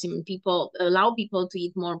potassium. Allow people to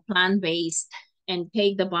eat more plant-based and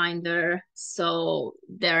take the binder, so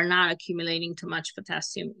they're not accumulating too much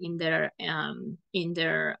potassium in their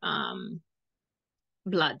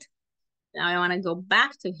blood. Now I want to go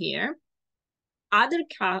back to here.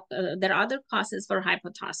 There are other causes for high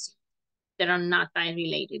potassium. that are not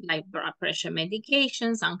diet-related, like blood pressure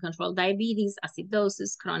medications, uncontrolled diabetes,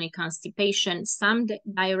 acidosis, chronic constipation. Some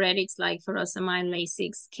diuretics like furosemide,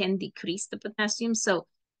 Lasix can decrease the potassium. So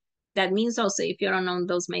that means also if you're on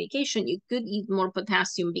those medications, you could eat more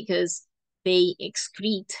potassium because they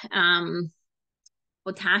excrete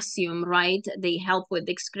potassium, right? They help with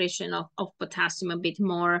excretion of potassium a bit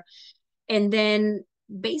more. And then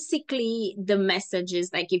basically the message is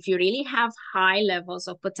like, if you really have high levels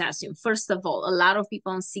of potassium, first of all, a lot of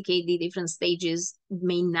people on CKD different stages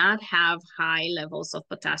may not have high levels of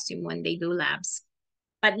potassium when they do labs.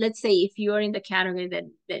 But let's say if you're in the category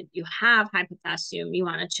that you have high potassium, you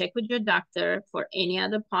want to check with your doctor for any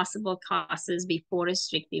other possible causes before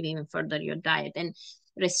restricting even further your diet. And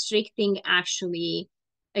restricting actually,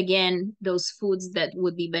 again, those foods that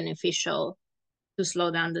would be beneficial to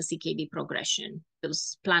slow down the CKD progression,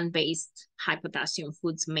 those plant-based high potassium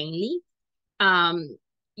foods mainly.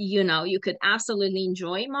 You know, you could absolutely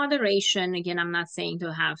enjoy moderation. Again, I'm not saying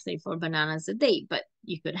to have 3-4 bananas a day, but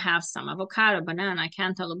you could have some avocado, banana,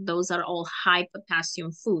 cantaloupe. Those are all high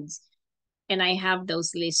potassium foods. And I have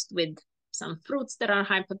those lists with some fruits that are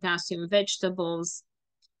high potassium, vegetables,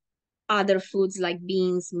 other foods like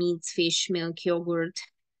beans, meats, fish, milk, yogurt,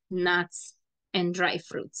 nuts, and dry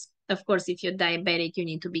fruits. Of course, if you're diabetic, you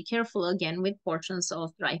need to be careful again with portions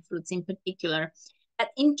of dry fruits in particular. But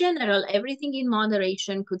in general, everything in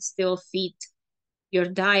moderation could still fit your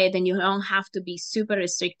diet, and you don't have to be super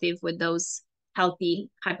restrictive with those healthy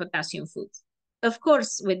high potassium foods. Of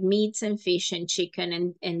course, with meats and fish and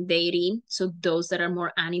chicken and dairy, so those that are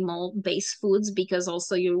more animal-based foods, because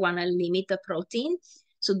also you want to limit the protein.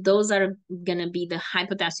 So those are going to be the high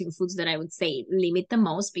potassium foods that I would say limit the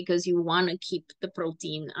most, because you want to keep the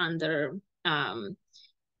protein under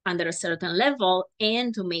a certain level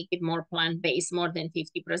and to make it more plant-based, more than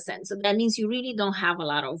 50%. So that means you really don't have a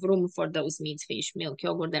lot of room for those meats, fish, milk,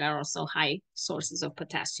 yogurt that are also high sources of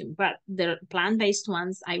potassium. But the plant-based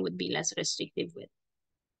ones, I would be less restrictive with.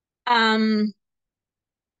 I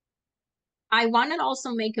want to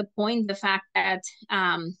also make a point, the fact that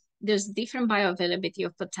there's different bioavailability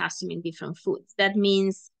of potassium in different foods. That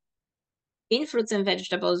means in fruits and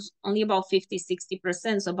vegetables, only about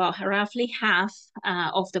 50–60%, so about roughly half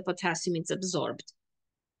of the potassium is absorbed.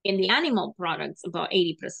 In the animal products, about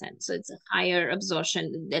 80%. So it's a higher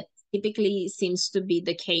absorption. That typically seems to be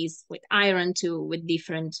the case with iron too, with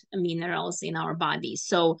different minerals in our body.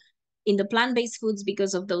 So in the plant-based foods,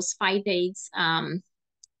 because of those phytates,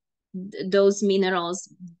 those minerals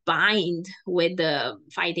bind with the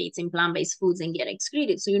phytates in plant-based foods and get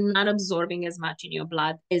excreted. So you're not absorbing as much in your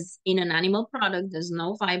blood as in an animal product. There's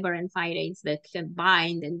no fiber and phytates that can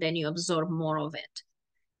bind, and then you absorb more of it.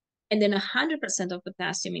 And then 100% of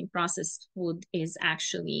potassium in processed food is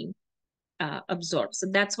actually absorbed. So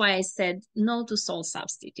that's why I said no to salt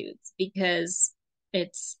substitutes, because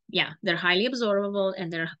they're highly absorbable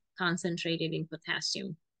and they're concentrated in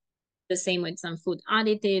potassium. The same with some food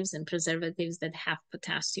additives and preservatives that have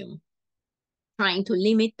potassium. Trying to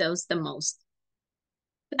limit those the most.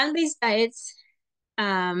 Plant-based diets,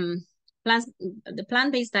 the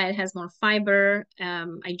plant-based diet has more fiber.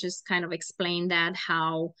 I just kind of explained that,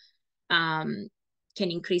 how can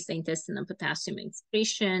increase the intestinal potassium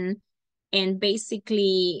excretion. And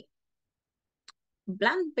basically,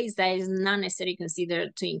 plant-based diet is not necessarily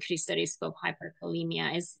considered to increase the risk of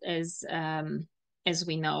hyperkalemia as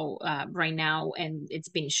we know right now, and it's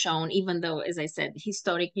been shown, even though, as I said,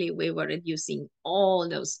 historically, we were reducing all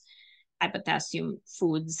those high potassium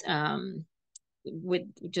foods, with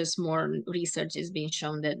just more research is being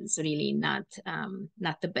shown that it's really not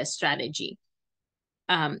the best strategy.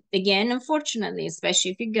 Again, unfortunately,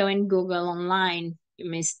 especially if you go and Google online,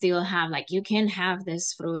 you may still have, like, you can have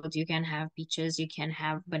this fruit, you can have peaches, you can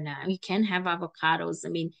have banana, you can have avocados. I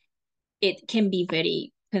mean, it can be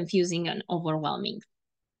very confusing and overwhelming.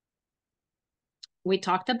 We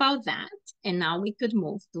talked about that, and now we could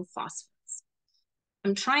move to phosphorus.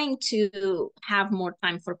 I'm trying to have more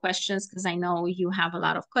time for questions because I know you have a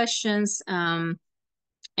lot of questions, I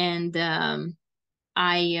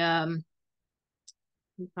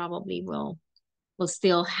probably will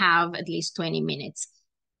still have at least 20 minutes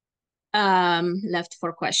left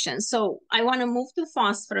for questions. So I want to move to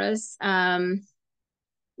phosphorus,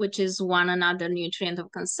 which is another nutrient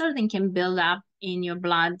of concern and can build up in your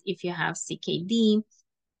blood if you have CKD.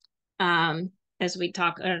 As we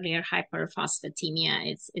talked earlier,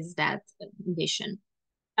 hyperphosphatemia is that condition.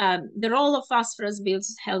 The role of phosphorus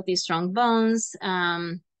builds healthy, strong bones.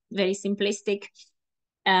 Very simplistic.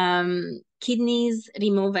 Kidneys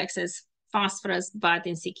remove excess phosphorus, but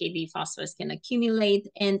in CKD, phosphorus can accumulate.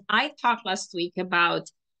 And I talked last week about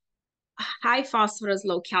high phosphorus,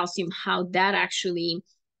 low calcium, how that actually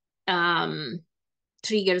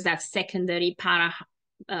triggers that secondary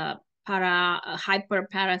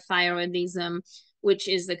hyperparathyroidism, which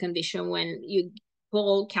is the condition when you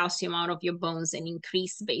pull calcium out of your bones and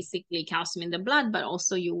increase basically calcium in the blood, but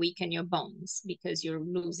also you weaken your bones because you're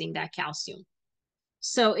losing that calcium.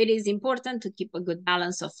 So it is important to keep a good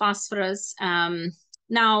balance of phosphorus.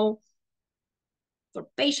 Now, for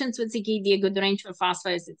patients with CKD, a good range for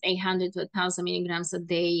phosphorus is 800 to 1,000 milligrams a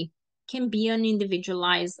day. Can be an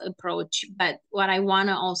individualized approach, but what I want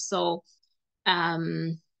to also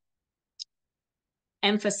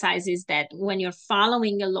emphasize is that when you're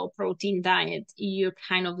following a low protein diet, you're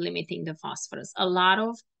kind of limiting the phosphorus. A lot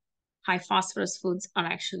of high phosphorus foods are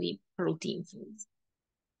actually protein foods.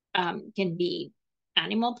 Can be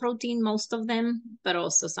animal protein, most of them, but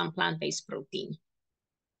also some plant-based protein.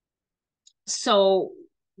 So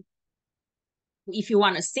if you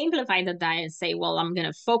want to simplify the diet, say, well, I'm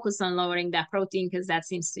going to focus on lowering that protein because that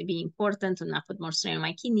seems to be important to not put more strain on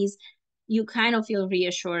my kidneys, you kind of feel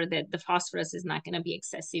reassured that the phosphorus is not going to be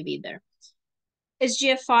excessive either. As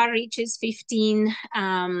GFR reaches 15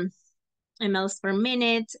 mLs per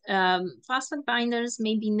minute, phosphate binders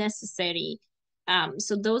may be necessary.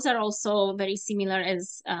 So those are also very similar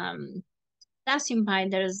as potassium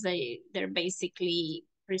binders. They're basically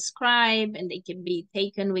prescribed and they can be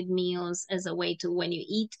taken with meals as a way to, when you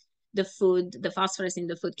eat the food, the phosphorus in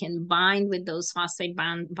the food can bind with those phosphate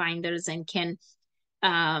binders and can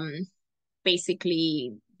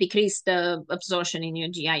basically decrease the absorption in your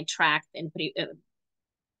GI tract and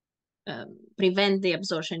prevent the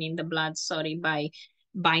absorption in the blood, by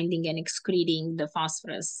binding and excreting the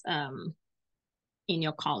phosphorus in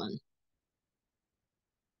your colon.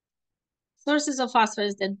 Sources of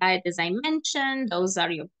phosphorus, the diet, as I mentioned, those are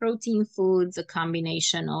your protein foods, a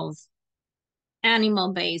combination of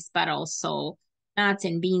animal-based, but also nuts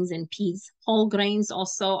and beans and peas. Whole grains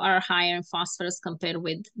also are higher in phosphorus compared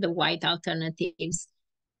with the white alternatives.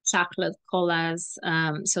 Chocolate, colas,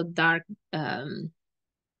 so dark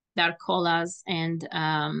colas, and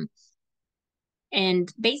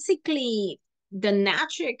basically the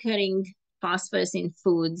naturally occurring phosphorus in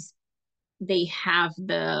foods, they have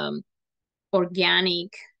the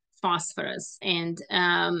organic phosphorus, and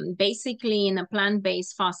basically in a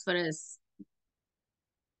plant-based phosphorus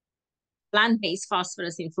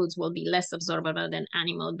in foods will be less absorbable than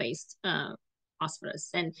animal-based phosphorus.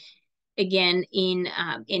 And again, in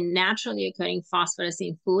naturally occurring phosphorus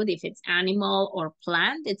in food, if it's animal or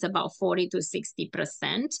plant, it's about 40 to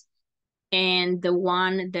 60%. And the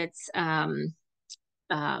one that's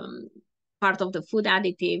part of the food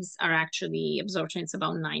additives are actually absorption, it's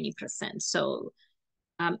about 90%. So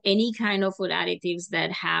any kind of food additives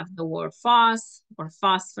that have the word phos or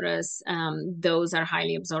phosphorus, those are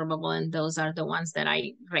highly absorbable, and those are the ones that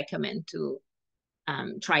I recommend to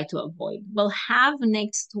try to avoid. We'll have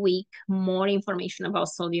next week more information about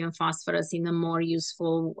sodium and phosphorus in a more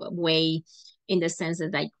useful way, in the sense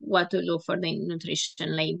that like what to look for the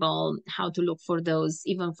nutrition label, how to look for those,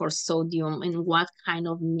 even for sodium, and what kind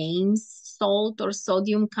of names salt or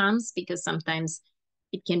sodium comes, because sometimes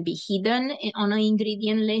it can be hidden on an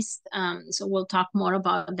ingredient list. So we'll talk more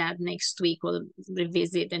about that next week. We'll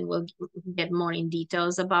revisit and we'll get more in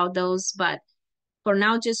details about those. But for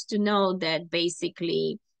now, just to know that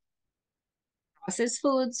basically processed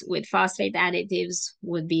foods with phosphate additives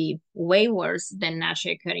would be way worse than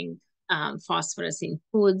naturally occurring phosphorus in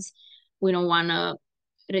foods. We don't want to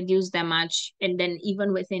reduce that much. And then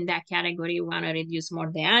even within that category, we want to reduce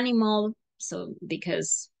more the animal. So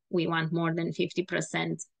because we want more than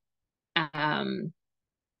 50%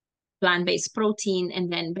 plant-based protein.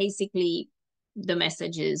 And then basically the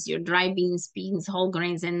message is your dry beans, whole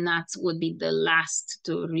grains, and nuts would be the last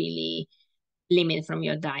to really limit from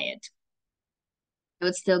your diet. I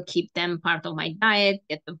would still keep them part of my diet,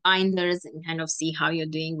 get the binders, and kind of see how you're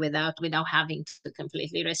doing without having to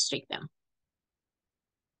completely restrict them.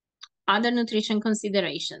 Other nutrition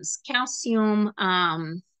considerations. Calcium,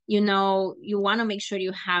 you want to make sure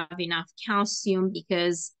you have enough calcium,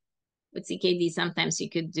 because with CKD, sometimes you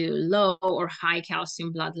could do low or high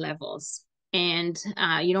calcium blood levels. And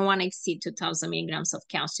you don't want to exceed 2,000 milligrams of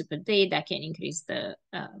calcium per day. That can increase the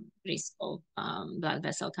risk of blood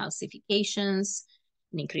vessel calcifications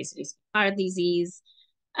and increase risk of heart disease.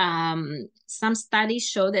 Some studies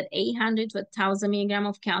show that 800 to 1,000 milligrams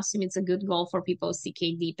of calcium is a good goal for people with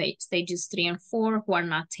CKD stages 3 and 4 who are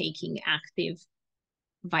not taking active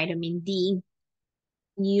vitamin D.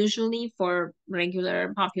 Usually for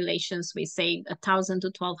regular populations, we say 1,000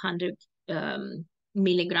 to 1,200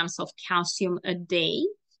 milligrams of calcium a day.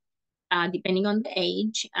 depending on the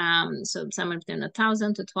age. So somewhere between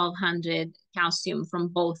 1,000 to 1,200 calcium from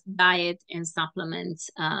both diet and supplements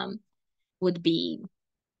would be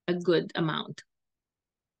a good amount.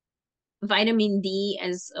 Vitamin D,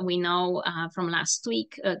 as we know from last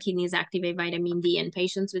week, kidneys activate vitamin D, and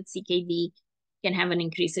patients with CKD can have an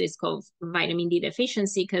increased risk of vitamin D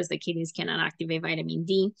deficiency because the kidneys cannot activate vitamin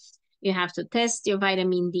D. You have to test your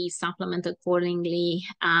vitamin D, supplement accordingly.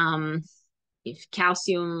 If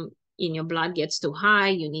calcium in your blood gets too high,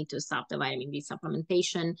 you need to stop the vitamin D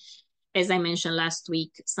supplementation. As I mentioned last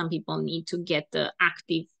week, some people need to get the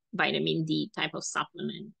active vitamin D type of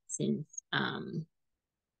supplement since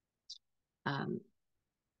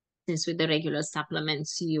with the regular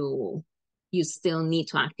supplements, you still need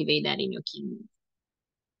to activate that in your kidney.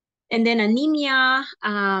 And then anemia,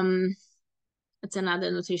 it's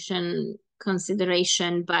another nutrition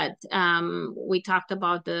consideration, but we talked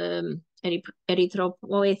about the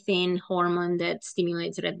erythropoietin hormone that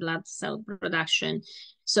stimulates red blood cell production.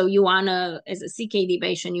 So you wanna, as a CKD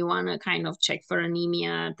patient, you wanna kind of check for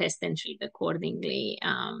anemia, test and treat accordingly.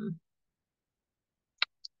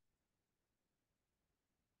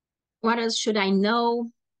 What else should I know?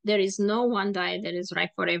 There is no one diet that is right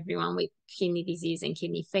for everyone with kidney disease and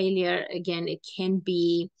kidney failure. Again, it can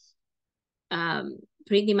be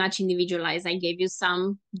pretty much individualized. I gave you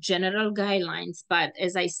some general guidelines, but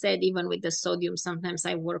as I said, even with the sodium, sometimes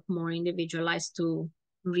I work more individualized to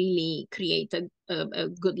really create a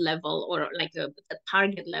good level or like a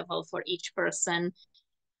target level for each person.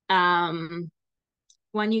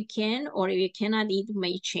 When you can or if you cannot eat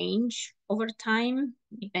may change over time,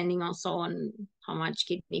 depending also on how much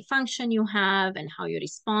kidney function you have and how you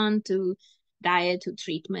respond to diet, to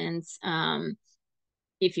treatments.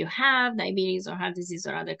 If you have diabetes or heart disease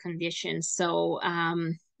or other conditions. So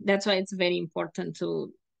that's why it's very important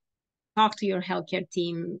to talk to your healthcare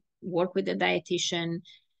team, work with a dietitian.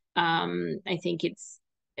 I think it's,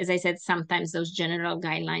 as I said, sometimes those general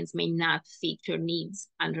guidelines may not fit your needs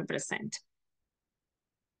 100%.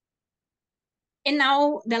 And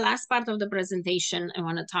now the last part of the presentation, I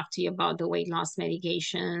want to talk to you about the weight loss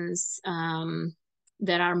medications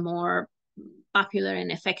that are more popular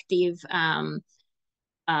and effective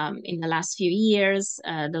in the last few years.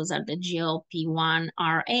 Those are the GLP-1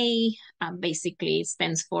 RA, basically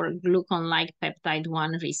stands for glucagon-like peptide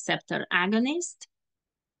 1 receptor agonist.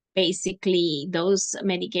 Basically, those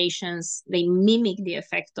medications, they mimic the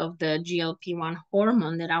effect of the GLP-1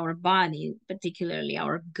 hormone that our body, particularly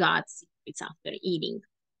our gut, secretes after eating.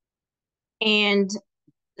 And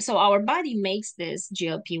so our body makes this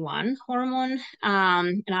GLP-1 hormone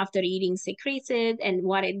and after eating secretes it. And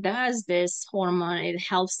what it does, this hormone, it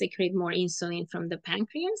helps secrete more insulin from the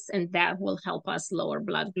pancreas, and that will help us lower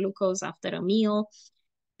blood glucose after a meal,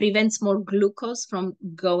 prevents more glucose from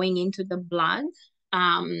going into the blood.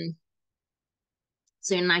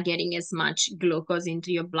 So you're not getting as much glucose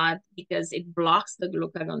into your blood because it blocks the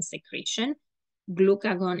glucagon secretion.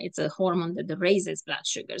 Glucagon, it's a hormone that raises blood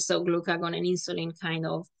sugar. So glucagon and insulin kind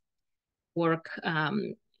of work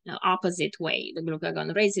opposite way. The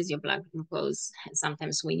glucagon raises your blood glucose. And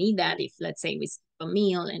sometimes we need that if, let's say, we skip a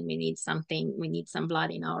meal and we need something, we need some blood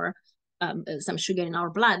in our, some sugar in our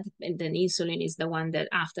blood. And then insulin is the one that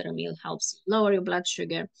after a meal helps lower your blood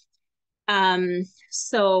sugar.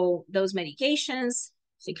 So those medications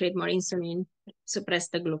secrete more insulin, suppress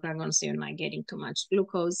the glucagon so you're not getting too much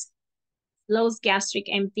glucose. Slows gastric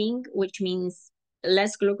emptying, which means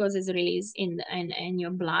less glucose is released in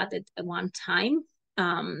your blood at one time.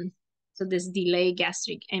 So this delay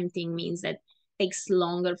gastric emptying means that it takes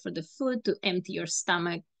longer for the food to empty your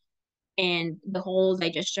stomach, and the whole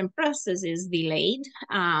digestion process is delayed,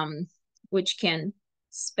 which can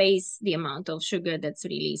space the amount of sugar that's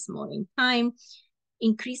released more in time.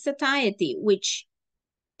 Increase satiety, which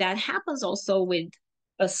that happens also with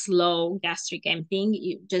a slow gastric emptying.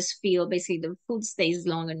 You just feel basically the food stays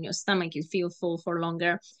longer in your stomach. You feel full for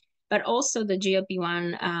longer. But also the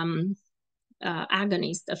GLP-1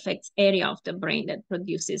 agonist affects area of the brain that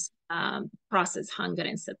produces process hunger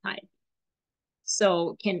and satiety.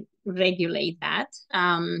 So can regulate that.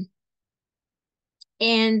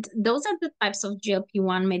 And those are the types of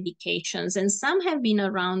GLP-1 medications. And some have been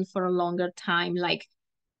around for a longer time, like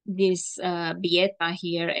this Bieta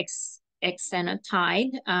here,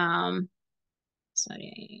 exenatide.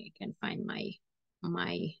 Sorry, I can find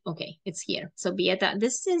my, okay, it's here. So Bieta,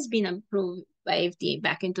 this has been approved by FDA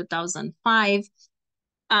back in 2005.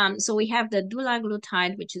 So we have the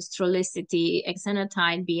dulaglutide, which is Trulicity,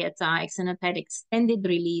 exenatide, Bieta, exenatide extended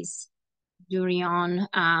release, Durion,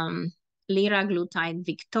 liraglutide,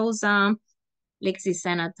 Victoza,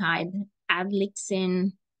 lixisenatide,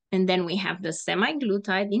 Adlixin, And then we have the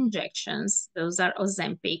semaglutide injections. Those are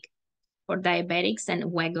Ozempic for diabetics, and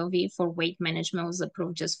Wegovy for weight management was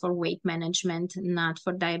approved just for weight management, not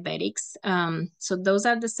for diabetics. So those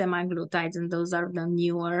are the semaglutides, and those are the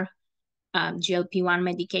newer GLP-1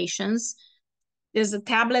 medications. There's a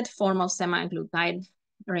tablet form of semaglutide,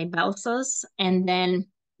 Rybelsus, and then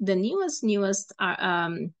the newest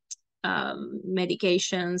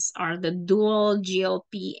medications are the dual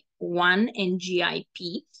GLP-1 and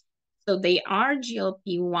GIP. So they are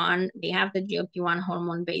GLP-1, they have the GLP-1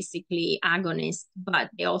 hormone basically agonist, but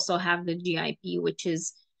they also have the GIP, which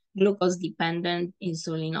is glucose-dependent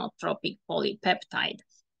insulinotropic polypeptide,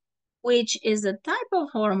 which is a type of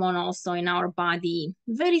hormone also in our body,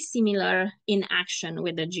 very similar in action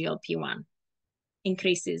with the GLP-1.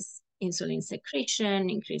 Increases insulin secretion,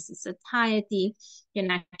 increases satiety, can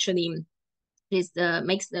actually makes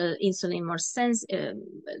the insulin more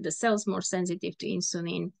the cells more sensitive to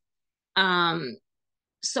insulin.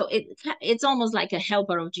 So it's almost like a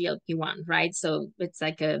helper of GLP-1, right? So it's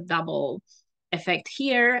like a double effect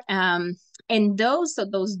here. And those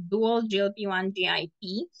dual GLP-1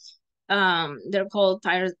 GIP, they're called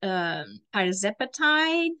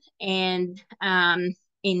tirzepatide, and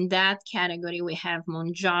in that category we have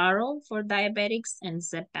Mounjaro for diabetics and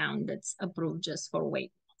Zepbound that's approved just for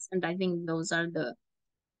weight loss. And I think those are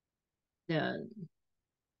the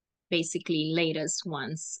basically latest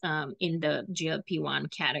ones in the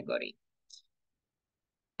GLP-1 category.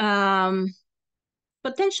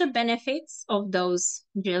 Potential benefits of those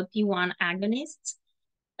GLP-1 agonists.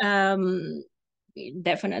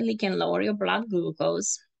 Definitely can lower your blood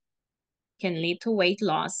glucose, can lead to weight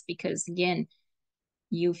loss because, again,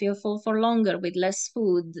 you feel full for longer with less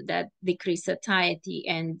food. That decreased satiety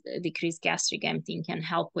and decreased gastric emptying can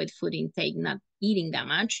help with food intake, not eating that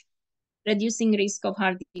much. Reducing risk of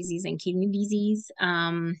heart disease and kidney disease,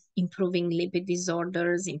 improving lipid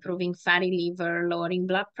disorders, improving fatty liver, lowering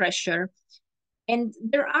blood pressure. And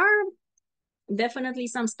there are definitely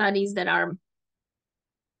some studies that are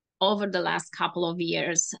over the last couple of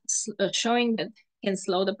years showing that can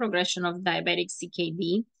slow the progression of diabetic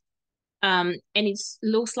CKD. And it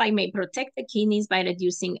looks like may protect the kidneys by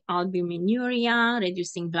reducing albuminuria,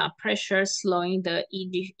 reducing blood pressure, slowing the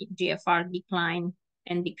eGFR decline,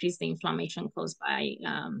 and decrease the inflammation caused by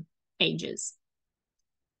ages.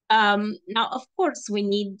 Now, of course,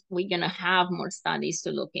 we're gonna have more studies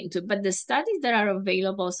to look into, but the studies that are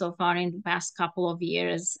available so far in the past couple of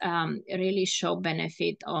years really show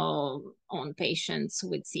benefit on patients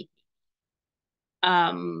with CKD.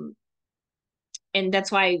 And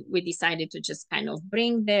that's why we decided to just kind of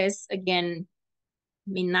bring this. Again,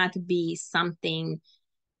 may not be something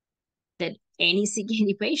that any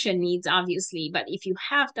CKD patient needs, obviously, but if you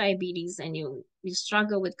have diabetes and you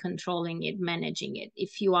struggle with controlling it, managing it,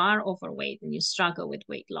 if you are overweight and you struggle with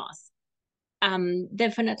weight loss,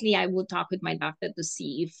 definitely I would talk with my doctor to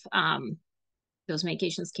see if those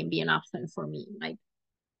medications can be an option for me. Like,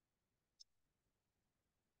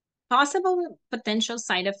 possible potential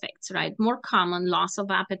side effects, right? More common: loss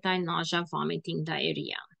of appetite, nausea, vomiting,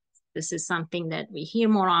 diarrhea. This is something that we hear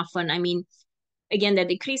more often. I mean, again, the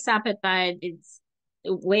decreased appetite, it's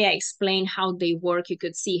the way I explain how they work. You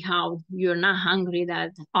could see how you're not hungry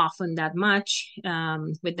that often, that much,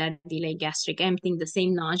 with that delayed gastric emptying. The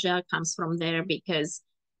same nausea comes from there because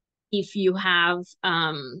if you have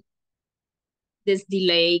this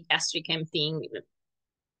delayed gastric emptying,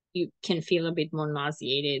 you can feel a bit more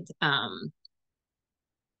nauseated.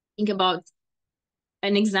 Think about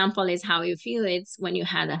an example is how you feel. It's when you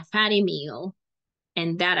had a fatty meal,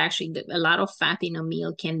 and that actually, a lot of fat in a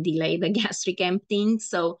meal can delay the gastric emptying.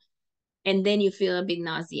 So, and then you feel a bit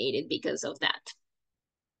nauseated because of that.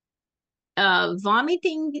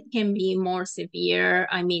 Vomiting can be more severe.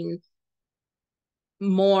 I mean,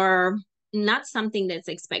 not something that's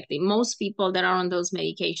expected. Most people that are on those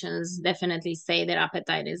medications definitely say their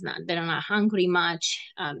appetite is not, they're not hungry much,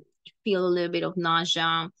 feel a little bit of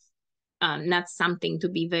nausea, not something to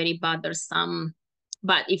be very bothersome.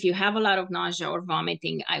 But if you have a lot of nausea or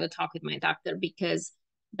vomiting, I would talk with my doctor, because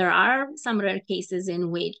there are some rare cases in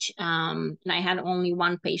which, and I had only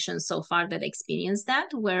one patient so far that experienced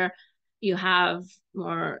that, where you have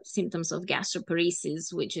more symptoms of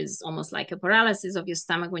gastroparesis, which is almost like a paralysis of your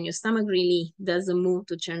stomach, when your stomach really doesn't move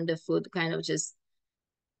to churn the food, kind of just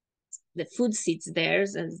the food sits there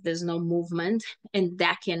and there's no movement, and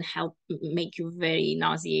that can help make you very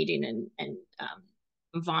nauseated and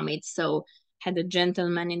vomit. So had a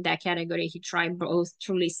gentleman in that category, he tried both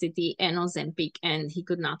Trulicity and Ozempic, and he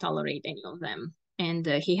could not tolerate any of them. And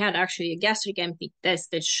he had actually a gastric emptying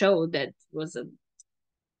test that showed that was a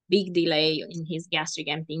big delay in his gastric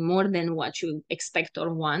emptying, more than what you expect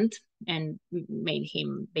or want, and made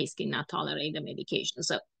him basically not tolerate the medication.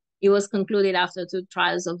 So it was concluded after 2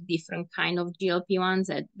 trials of different kind of GLP-1s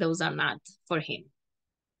that those are not for him.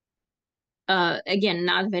 Again,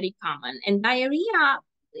 not very common. And diarrhea,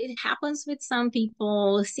 it happens with some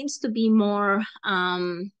people, seems to be more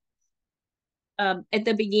at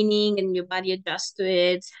the beginning, and your body adjusts to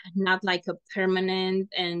it, not like a permanent,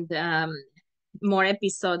 and more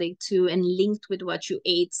episodic too, and linked with what you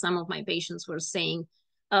ate. Some of my patients were saying,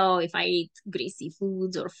 oh, if I eat greasy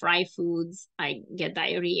foods or fried foods, I get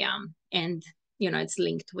diarrhea. And, it's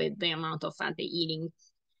linked with the amount of fat they're eating.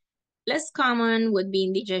 Less common would be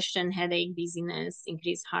indigestion, headache, dizziness,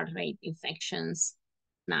 increased heart rate, infections.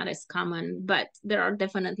 Not as common, but there are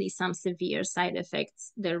definitely some severe side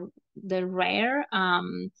effects. They're rare,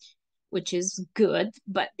 which is good,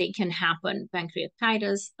 but they can happen: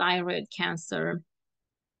 pancreatitis, thyroid cancer,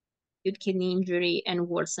 acute kidney injury, and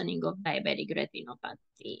worsening of diabetic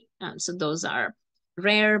retinopathy. So those are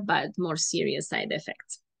rare, but more serious side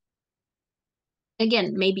effects.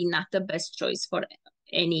 Again, maybe not the best choice for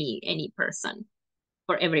any person,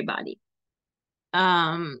 for everybody.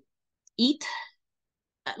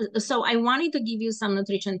 So I wanted to give you some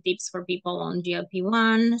nutrition tips for people on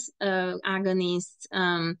GLP-1 agonists.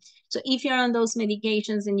 So if you're on those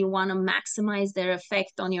medications and you want to maximize their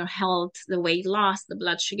effect on your health, the weight loss, the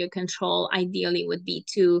blood sugar control, ideally would be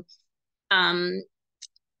to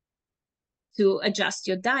adjust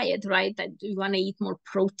your diet, right? That you want to eat more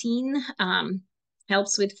protein,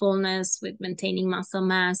 helps with fullness, with maintaining muscle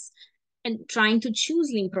mass, and trying to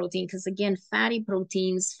choose lean protein, because again, fatty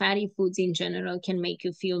proteins, fatty foods in general can make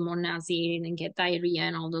you feel more nauseated and get diarrhea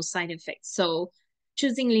and all those side effects. So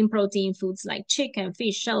choosing lean protein foods like chicken,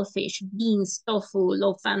 fish, shellfish, beans, tofu,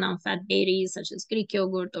 low fat, non-fat dairies such as Greek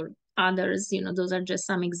yogurt or others, those are just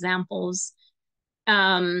some examples.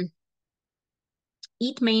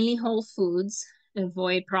 Eat mainly whole foods,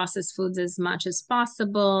 avoid processed foods as much as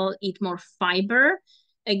possible, eat more fiber.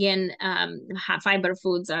 Again, fiber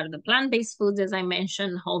foods are the plant-based foods, as I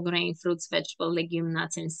mentioned, whole grain, fruits, vegetables, legume,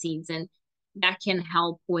 nuts, and seeds. And that can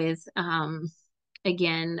help with,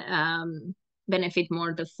 benefit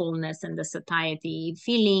more the fullness and the satiety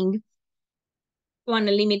feeling. Want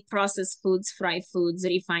to limit processed foods, fried foods,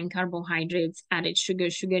 refined carbohydrates, added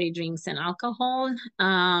sugar, sugary drinks, and alcohol.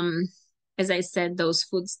 As I said, those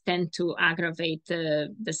foods tend to aggravate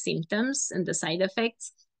the symptoms and the side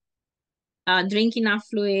effects. Drink enough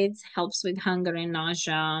fluids helps with hunger and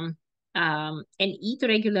nausea. And eat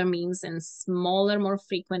regular meals, and smaller, more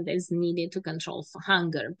frequent as needed to control for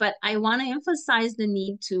hunger. But I want to emphasize the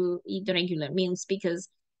need to eat regular meals, because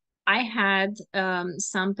I had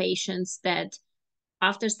some patients that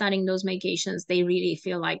after starting those medications, they really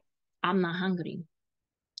feel like, I'm not hungry.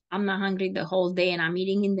 I'm not hungry the whole day, and I'm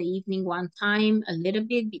eating in the evening one time a little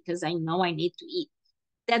bit because I know I need to eat.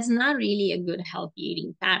 That's not really a good healthy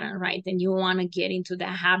eating pattern, right? And you want to get into the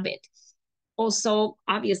habit. Also,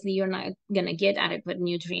 obviously, you're not going to get adequate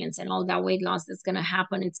nutrients, and all that weight loss that's going to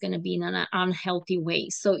happen, it's going to be in an unhealthy way.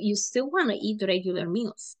 So you still want to eat regular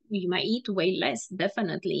meals. You might eat way less,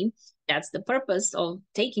 definitely. That's the purpose of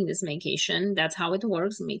taking this medication. That's how it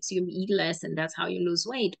works. It makes you eat less, and that's how you lose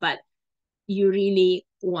weight. But you really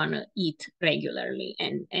want to eat regularly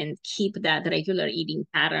and keep that regular eating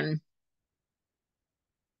pattern.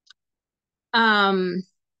 One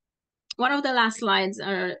of the last slides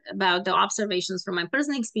are about the observations from my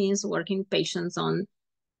personal experience working with patients on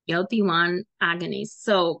GLP-1 agonists.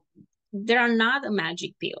 So they are not a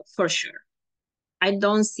magic pill, for sure. I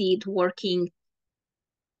don't see it working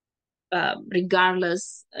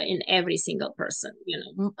regardless in every single person.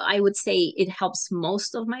 I would say it helps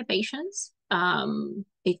most of my patients.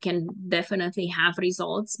 It can definitely have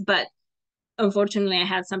results, but unfortunately, I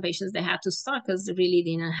had some patients that had to stop because it really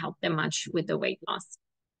didn't help them much with the weight loss.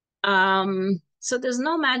 So there's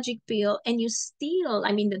no magic pill, and you still,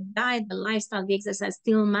 the diet, the lifestyle, the exercise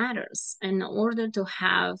still matters. And in order to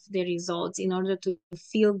have the results, in order to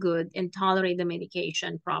feel good and tolerate the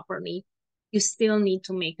medication properly, you still need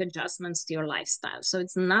to make adjustments to your lifestyle. So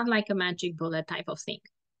it's not like a magic bullet type of thing.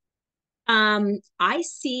 I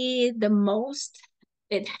see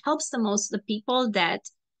it helps the most the people that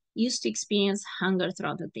used to experience hunger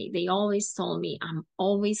throughout the day. They always told me, I'm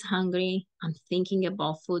always hungry. I'm thinking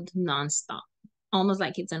about food nonstop, almost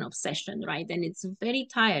like it's an obsession, right? And it's very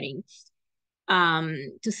tiring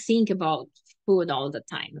to think about food all the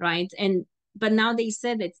time, right? But now they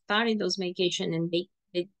said they started those medication, and they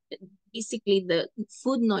basically the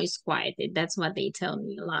food noise quieted. That's what they tell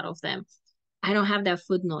me, a lot of them. I don't have that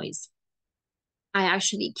food noise. I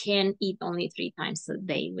actually can eat only 3 times a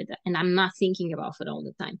day and I'm not thinking about food all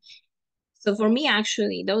the time. So for me,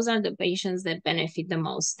 actually, those are the patients that benefit the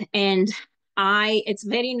most. And it's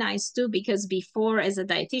very nice too, because before, as a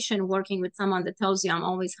dietitian, working with someone that tells you I'm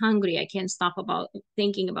always hungry, I can't stop about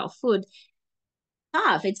thinking about food.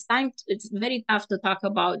 Tough. It's very tough to talk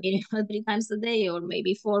about eating 3 times a day, or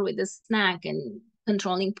maybe 4 with a snack, and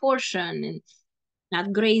controlling portion and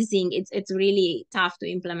not grazing. It's really tough to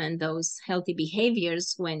implement those healthy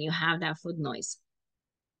behaviors when you have that food noise.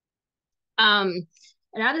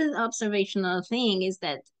 Another observational thing is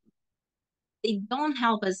that they don't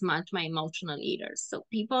help as much my emotional eaters. So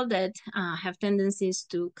people that have tendencies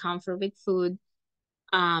to comfort with food,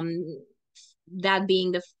 that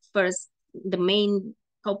being the main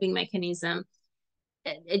coping mechanism,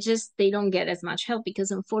 they don't get as much help,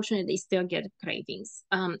 because unfortunately they still get cravings.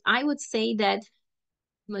 I would say that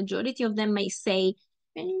majority of them may say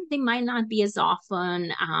they might not be as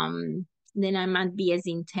often, then I might be as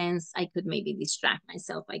intense. I could maybe distract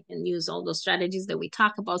myself. I can use all those strategies that we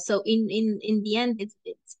talk about. So in the end, it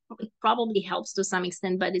probably helps to some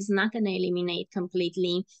extent, but it's not going to eliminate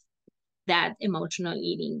completely that emotional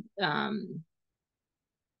eating.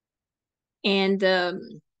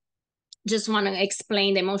 Just want to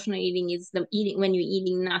explain, the emotional eating is the eating when you're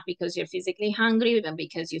eating not because you're physically hungry, but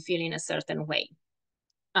because you feel in a certain way.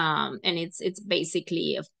 And it's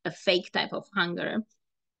basically a fake type of hunger.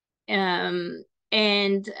 The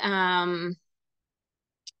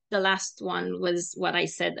last one was what I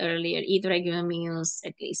said earlier: eat regular meals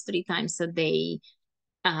at least 3 times a day.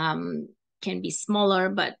 Can be smaller,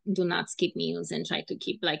 but do not skip meals, and try to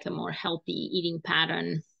keep like a more healthy eating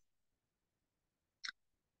pattern.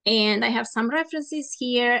 And I have some references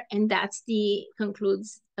here, and that's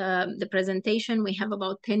concludes the presentation. We have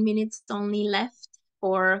about 10 minutes only left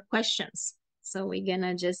for questions. So we're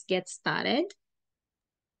gonna just get started.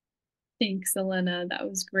 Thanks, Elena. That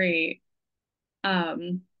was great.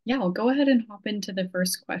 Yeah, I'll go ahead and hop into the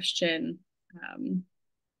first question.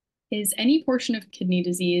 Is any portion of kidney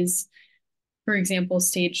disease, for example,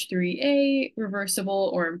 stage 3A,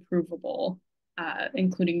 reversible or improvable,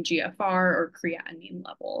 including GFR or creatinine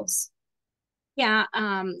levels? Yeah,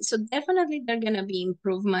 so definitely there are going to be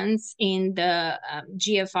improvements in the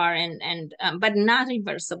GFR but not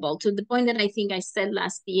reversible, to the point that I think I said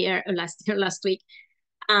last week.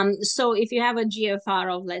 So if you have a GFR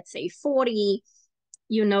of, let's say, 40,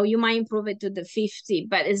 you might improve it to the 50,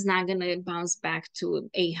 but it's not going to bounce back to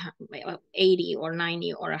 80 or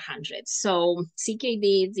 90 or 100. So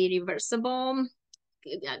CKD is irreversible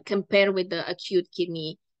compared with the acute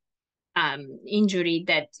kidney injury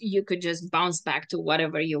that you could just bounce back to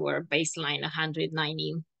whatever you were baseline,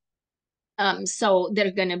 190. So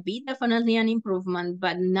there's going to be definitely an improvement,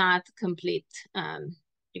 but not complete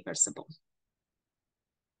reversible.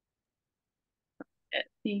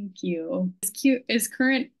 Thank you. Is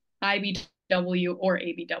current IBW or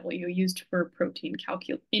ABW used for protein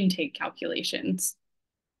intake calculations?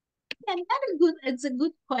 Yeah, it's a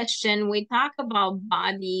good question. We talk about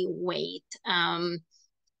body weight.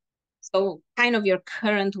 So kind of your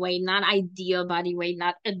current weight, not ideal body weight,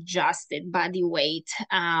 not adjusted body weight.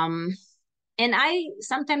 And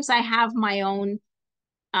sometimes I have my own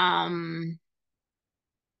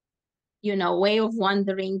way of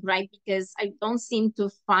wondering, right? Because I don't seem to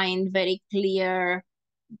find very clear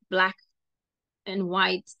black and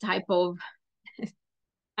white type of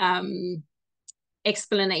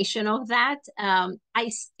explanation of that. I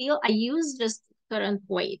use just current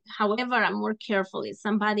weight. However, I'm more careful if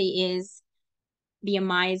somebody is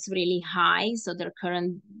BMI is really high, so their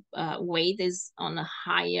current weight is on a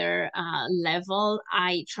higher level.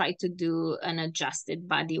 I try to do an adjusted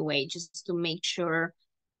body weight just to make sure,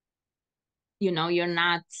 you're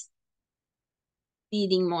not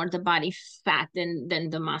eating more the body fat than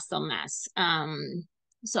the muscle mass.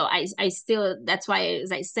 So I still, that's why,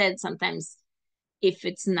 as I said, sometimes if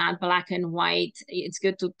it's not black and white, it's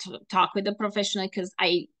good to talk with a professional, because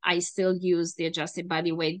I still use the adjusted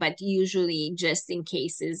body weight, but usually just in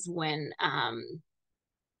cases when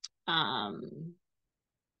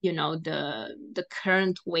the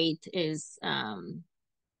current weight is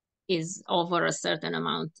over a certain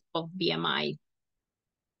amount of BMI.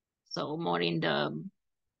 So more in the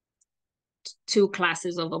 2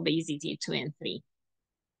 classes of obesity, 2 and 3.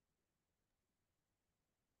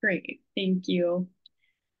 Great, thank you.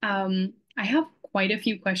 I have quite a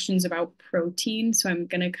few questions about protein, so I'm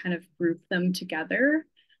going to kind of group them together.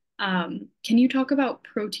 Can you talk about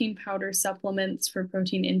protein powder supplements for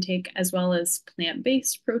protein intake, as well as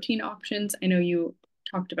plant-based protein options? I know you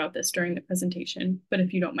talked about this during the presentation, but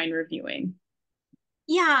if you don't mind reviewing.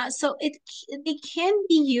 Yeah, so it can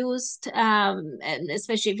be used, and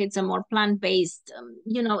especially if it's a more plant-based,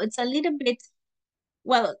 it's a little bit,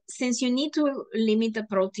 well, since you need to limit the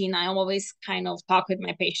protein, I always kind of talk with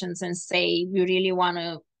my patients and say, you really want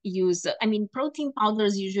to use, I mean, protein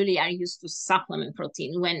powders usually are used to supplement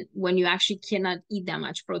protein when you actually cannot eat that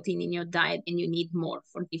much protein in your diet and you need more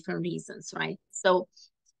for different reasons, right? So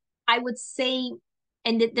I would say,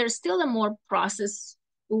 and there's still a more processed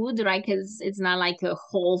food, right? Because it's not like a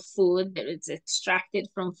whole food that it's extracted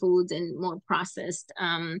from foods and more processed,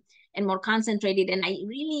 and more concentrated. And I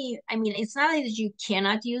mean, it's not that you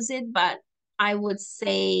cannot use it, but I would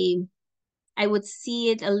say I would see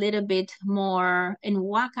it a little bit more in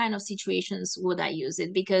what kind of situations would I use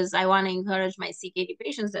it? Because I want to encourage my CKD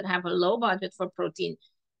patients that have a low budget for protein,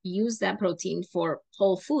 use that protein for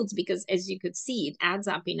whole foods, because as you could see, it adds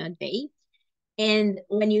up in a day. And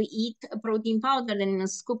when you eat a protein powder, then in a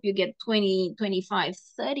scoop, you get 20, 25,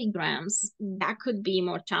 30 grams. That could be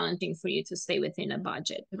more challenging for you to stay within a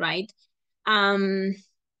budget, right? Um,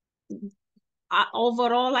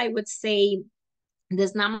 Overall, I would say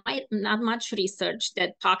there's not much research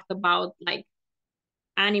that talked about like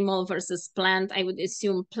animal versus plant. I would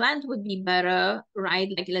assume plant would be better, right?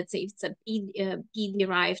 Like let's say it's a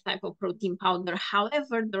pea-derived type of protein powder.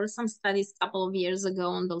 However, there were some studies a couple of years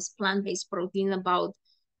ago on those plant-based protein about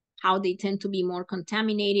how they tend to be more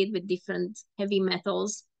contaminated with different heavy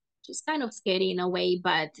metals, which is kind of scary in a way,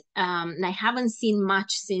 but I haven't seen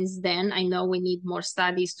much since then. I know we need more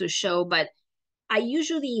studies to show, but I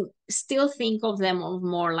usually still think of them of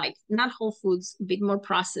more like not whole foods, a bit more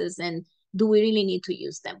processed, and do we really need to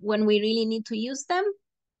use them? When we really need to use them,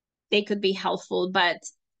 they could be helpful, but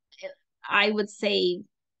I would say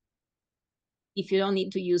if you don't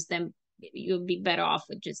need to use them, you'll be better off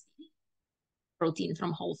with just protein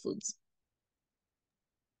from whole foods.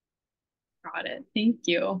 Got it. Thank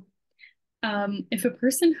you. If a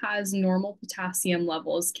person has normal potassium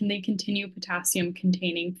levels, can they continue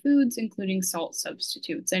potassium-containing foods, including salt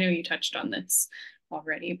substitutes? I know you touched on this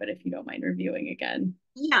already, but if you don't mind reviewing again.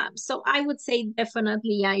 Yeah, so I would say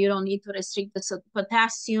definitely, yeah, you don't need to restrict the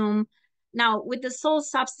potassium. Now, with the salt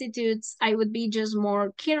substitutes, I would be just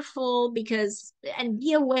more careful and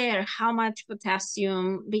be aware how much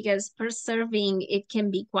potassium, because per serving, it can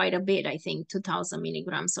be quite a bit, I think 2000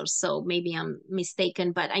 milligrams or so. Maybe I'm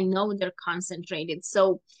mistaken, but I know they're concentrated.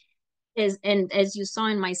 So, as you saw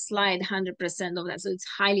in my slide, 100% of that. So it's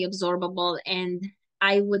highly absorbable. And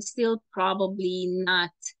I would still probably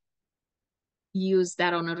not use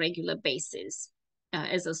that on a regular basis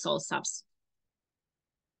as a salt substitute.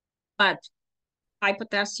 But high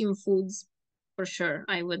potassium foods, for sure,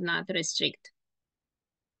 I would not restrict.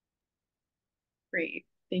 Great,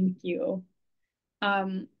 thank you.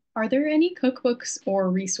 Are there any cookbooks or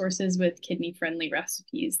resources with kidney-friendly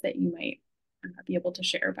recipes that you might be able to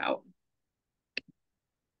share about?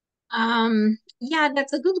 Yeah,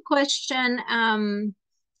 that's a good question.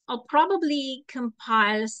 I'll probably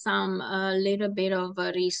compile some a little bit of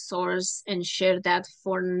a resource and share that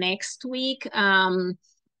for next week.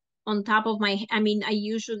 On top of I mean, I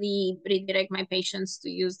usually redirect my patients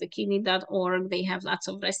to use the kidney.org. They have lots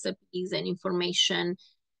of recipes and information.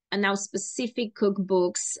 And now specific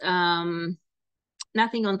cookbooks,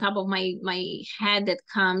 nothing on top of my head that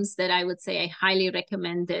comes that I would say I highly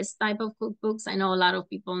recommend this type of cookbooks. I know a lot of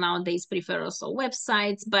people nowadays prefer also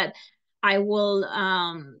websites, but I will,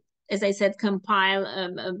 as I said, compile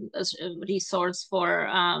a resource for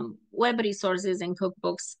web resources and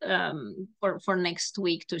cookbooks for next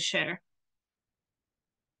week to share.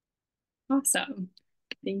 Awesome.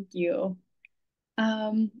 Thank you.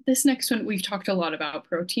 This next one, we've talked a lot about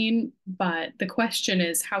protein, but the question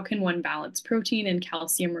is, how can one balance protein and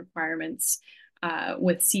calcium requirements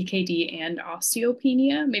with CKD and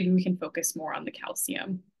osteopenia? Maybe we can focus more on the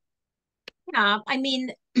calcium. Yeah, I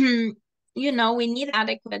mean, we need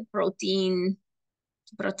adequate protein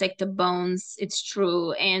to protect the bones. It's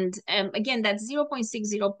true. And again, that 0.6,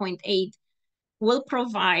 0.8 will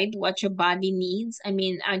provide what your body needs. I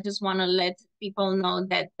mean, I just want to let people know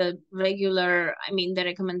that the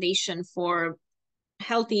recommendation for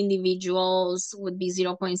healthy individuals would be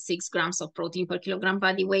 0.6 grams of protein per kilogram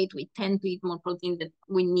body weight. We tend to eat more protein than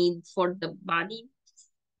we need for the body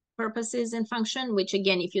purposes and function, which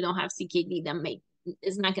again, if you don't have CKD,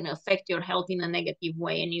 is not going to affect your health in a negative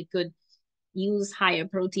way, and you could use higher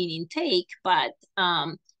protein intake. But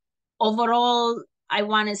overall, I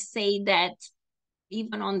want to say that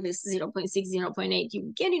even on this 0.6, 0.8,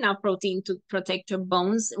 you get enough protein to protect your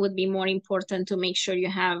bones. It would be more important to make sure you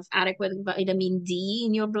have adequate vitamin D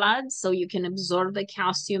in your blood so you can absorb the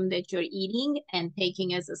calcium that you're eating and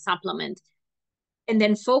taking as a supplement. and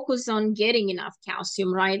then focus on getting enough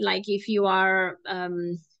calcium, right? Like if you are a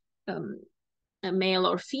male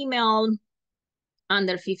or female,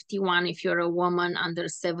 under 51, if you're a woman, under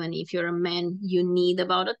 70, if you're a man, you need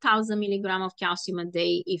about 1,000 milligrams of calcium a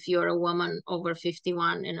day. If you're a woman over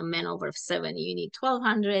 51 and a man over 70, you need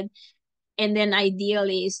 1,200. And then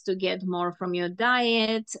ideally is to get more from your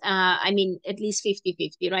diet. I mean, at least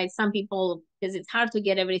 50-50, right? Some people, because it's hard to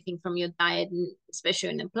get everything from your diet,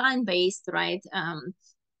 especially in a plant-based, right?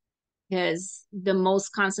 Because the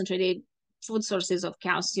most concentrated food sources of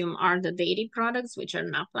calcium are the dairy products, which are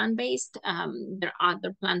not plant-based. There are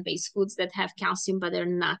other plant-based foods that have calcium, but they're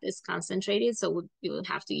not as concentrated. So you would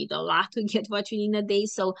have to eat a lot to get what you need in a day.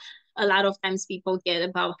 So a lot of times people get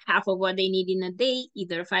about half of what they need in a day,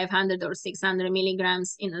 either 500 or 600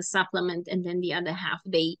 milligrams in a supplement. And then the other half,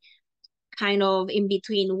 they kind of in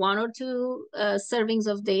between 1 or 2 servings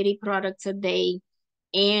of dairy products a day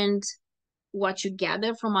and what you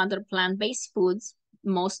gather from other plant-based foods.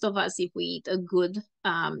 Most of us, if we eat a good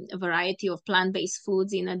variety of plant-based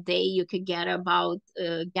foods in a day, you could get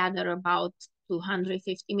gather about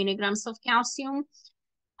 250 milligrams of calcium.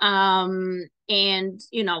 And,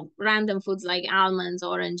 you know, random foods like almonds,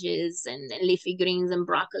 oranges, and leafy greens and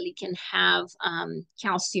broccoli can have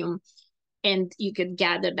calcium, and you could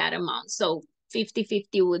gather that amount. So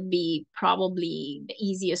 50-50 would be probably the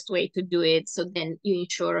easiest way to do it. So then you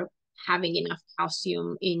ensure having enough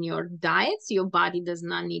calcium in your diet, so your body does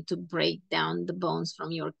not need to break down the bones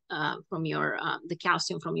the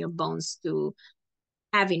calcium from your bones to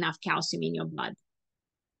have enough calcium in your blood.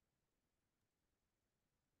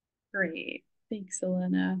 Great. Thanks,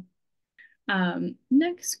 Elena.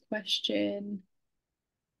 Next question.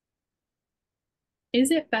 Is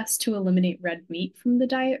it best to eliminate red meat from the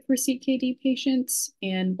diet for CKD patients?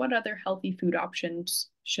 And what other healthy food options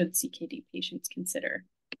should CKD patients consider?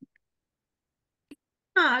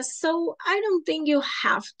 So I don't think you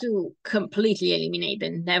have to completely eliminate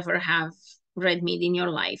and never have red meat in your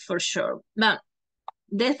life, for sure. But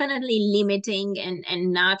definitely limiting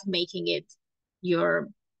and not making it your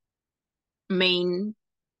main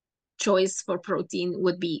choice for protein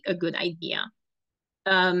would be a good idea.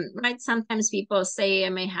 Right? Sometimes people say I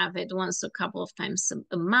may have it once a couple of times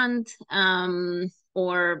a month,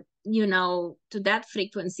 or, you know, to that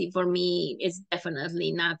frequency for me is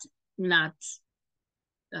definitely not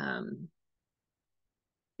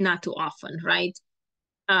too often, right?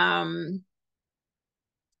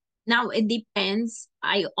 Now it depends.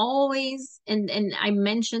 I always, and I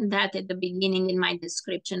mentioned that at the beginning in my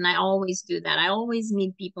description, I always do that. I always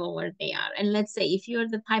meet people where they are. And let's say if you're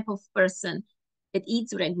the type of person that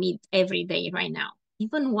eats red meat every day right now,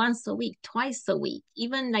 even once a week, twice a week,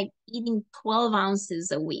 even like eating 12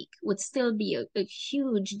 ounces a week would still be a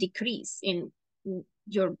huge decrease in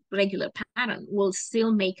your regular pattern, will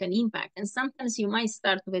still make an impact. And sometimes you might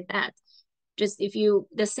start with that. Just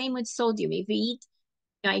the same with sodium. If you eat,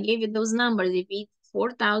 I gave you those numbers, if you eat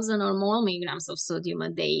 4,000 or more milligrams of sodium a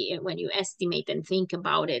day, when you estimate and think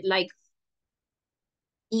about it, like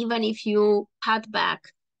even if you cut back,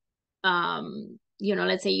 you know,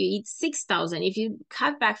 let's say you eat 6,000, if you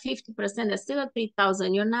cut back 50%, that's still at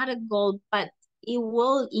 3,000. You're not at goal, but it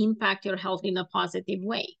will impact your health in a positive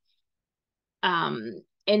way.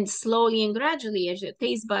 And slowly and gradually, as your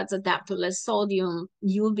taste buds adapt to less sodium,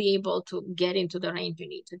 you'll be able to get into the range you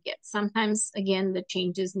need to get. Sometimes, again, the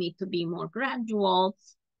changes need to be more gradual.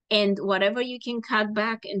 And whatever you can cut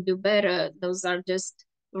back and do better, those are just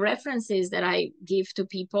references that I give to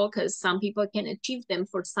people, because some people can achieve them,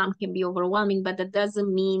 for some can be overwhelming, but that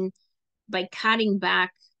doesn't mean by cutting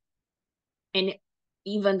back, and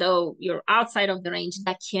even though you're outside of the range,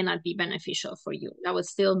 that cannot be beneficial for you. That would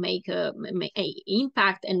still make a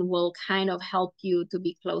impact and will kind of help you to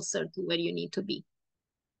be closer to where you need to be.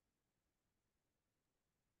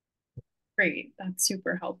 Great. That's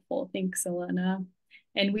super helpful. Thanks, Elena.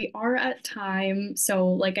 And we are at time. So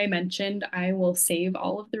like I mentioned, I will save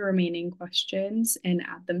all of the remaining questions and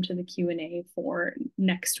add them to the Q&A for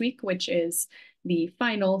next week, which is the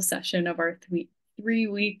final session of our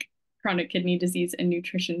three-week Chronic Kidney Disease and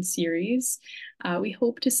Nutrition series. We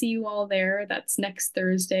hope to see you all there. That's next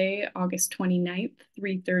Thursday, August 29th,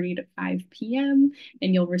 3:30 to 5 p.m.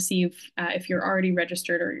 And you'll receive, if you're already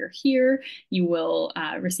registered or you're here, you will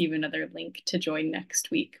receive another link to join next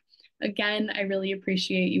week. Again, I really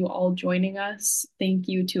appreciate you all joining us. Thank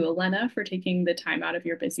you to Elena for taking the time out of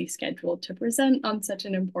your busy schedule to present on such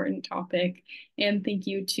an important topic. And thank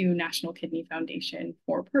you to National Kidney Foundation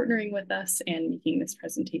for partnering with us and making this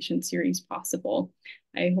presentation series possible.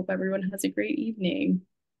 I hope everyone has a great evening.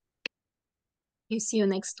 See you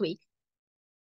next week.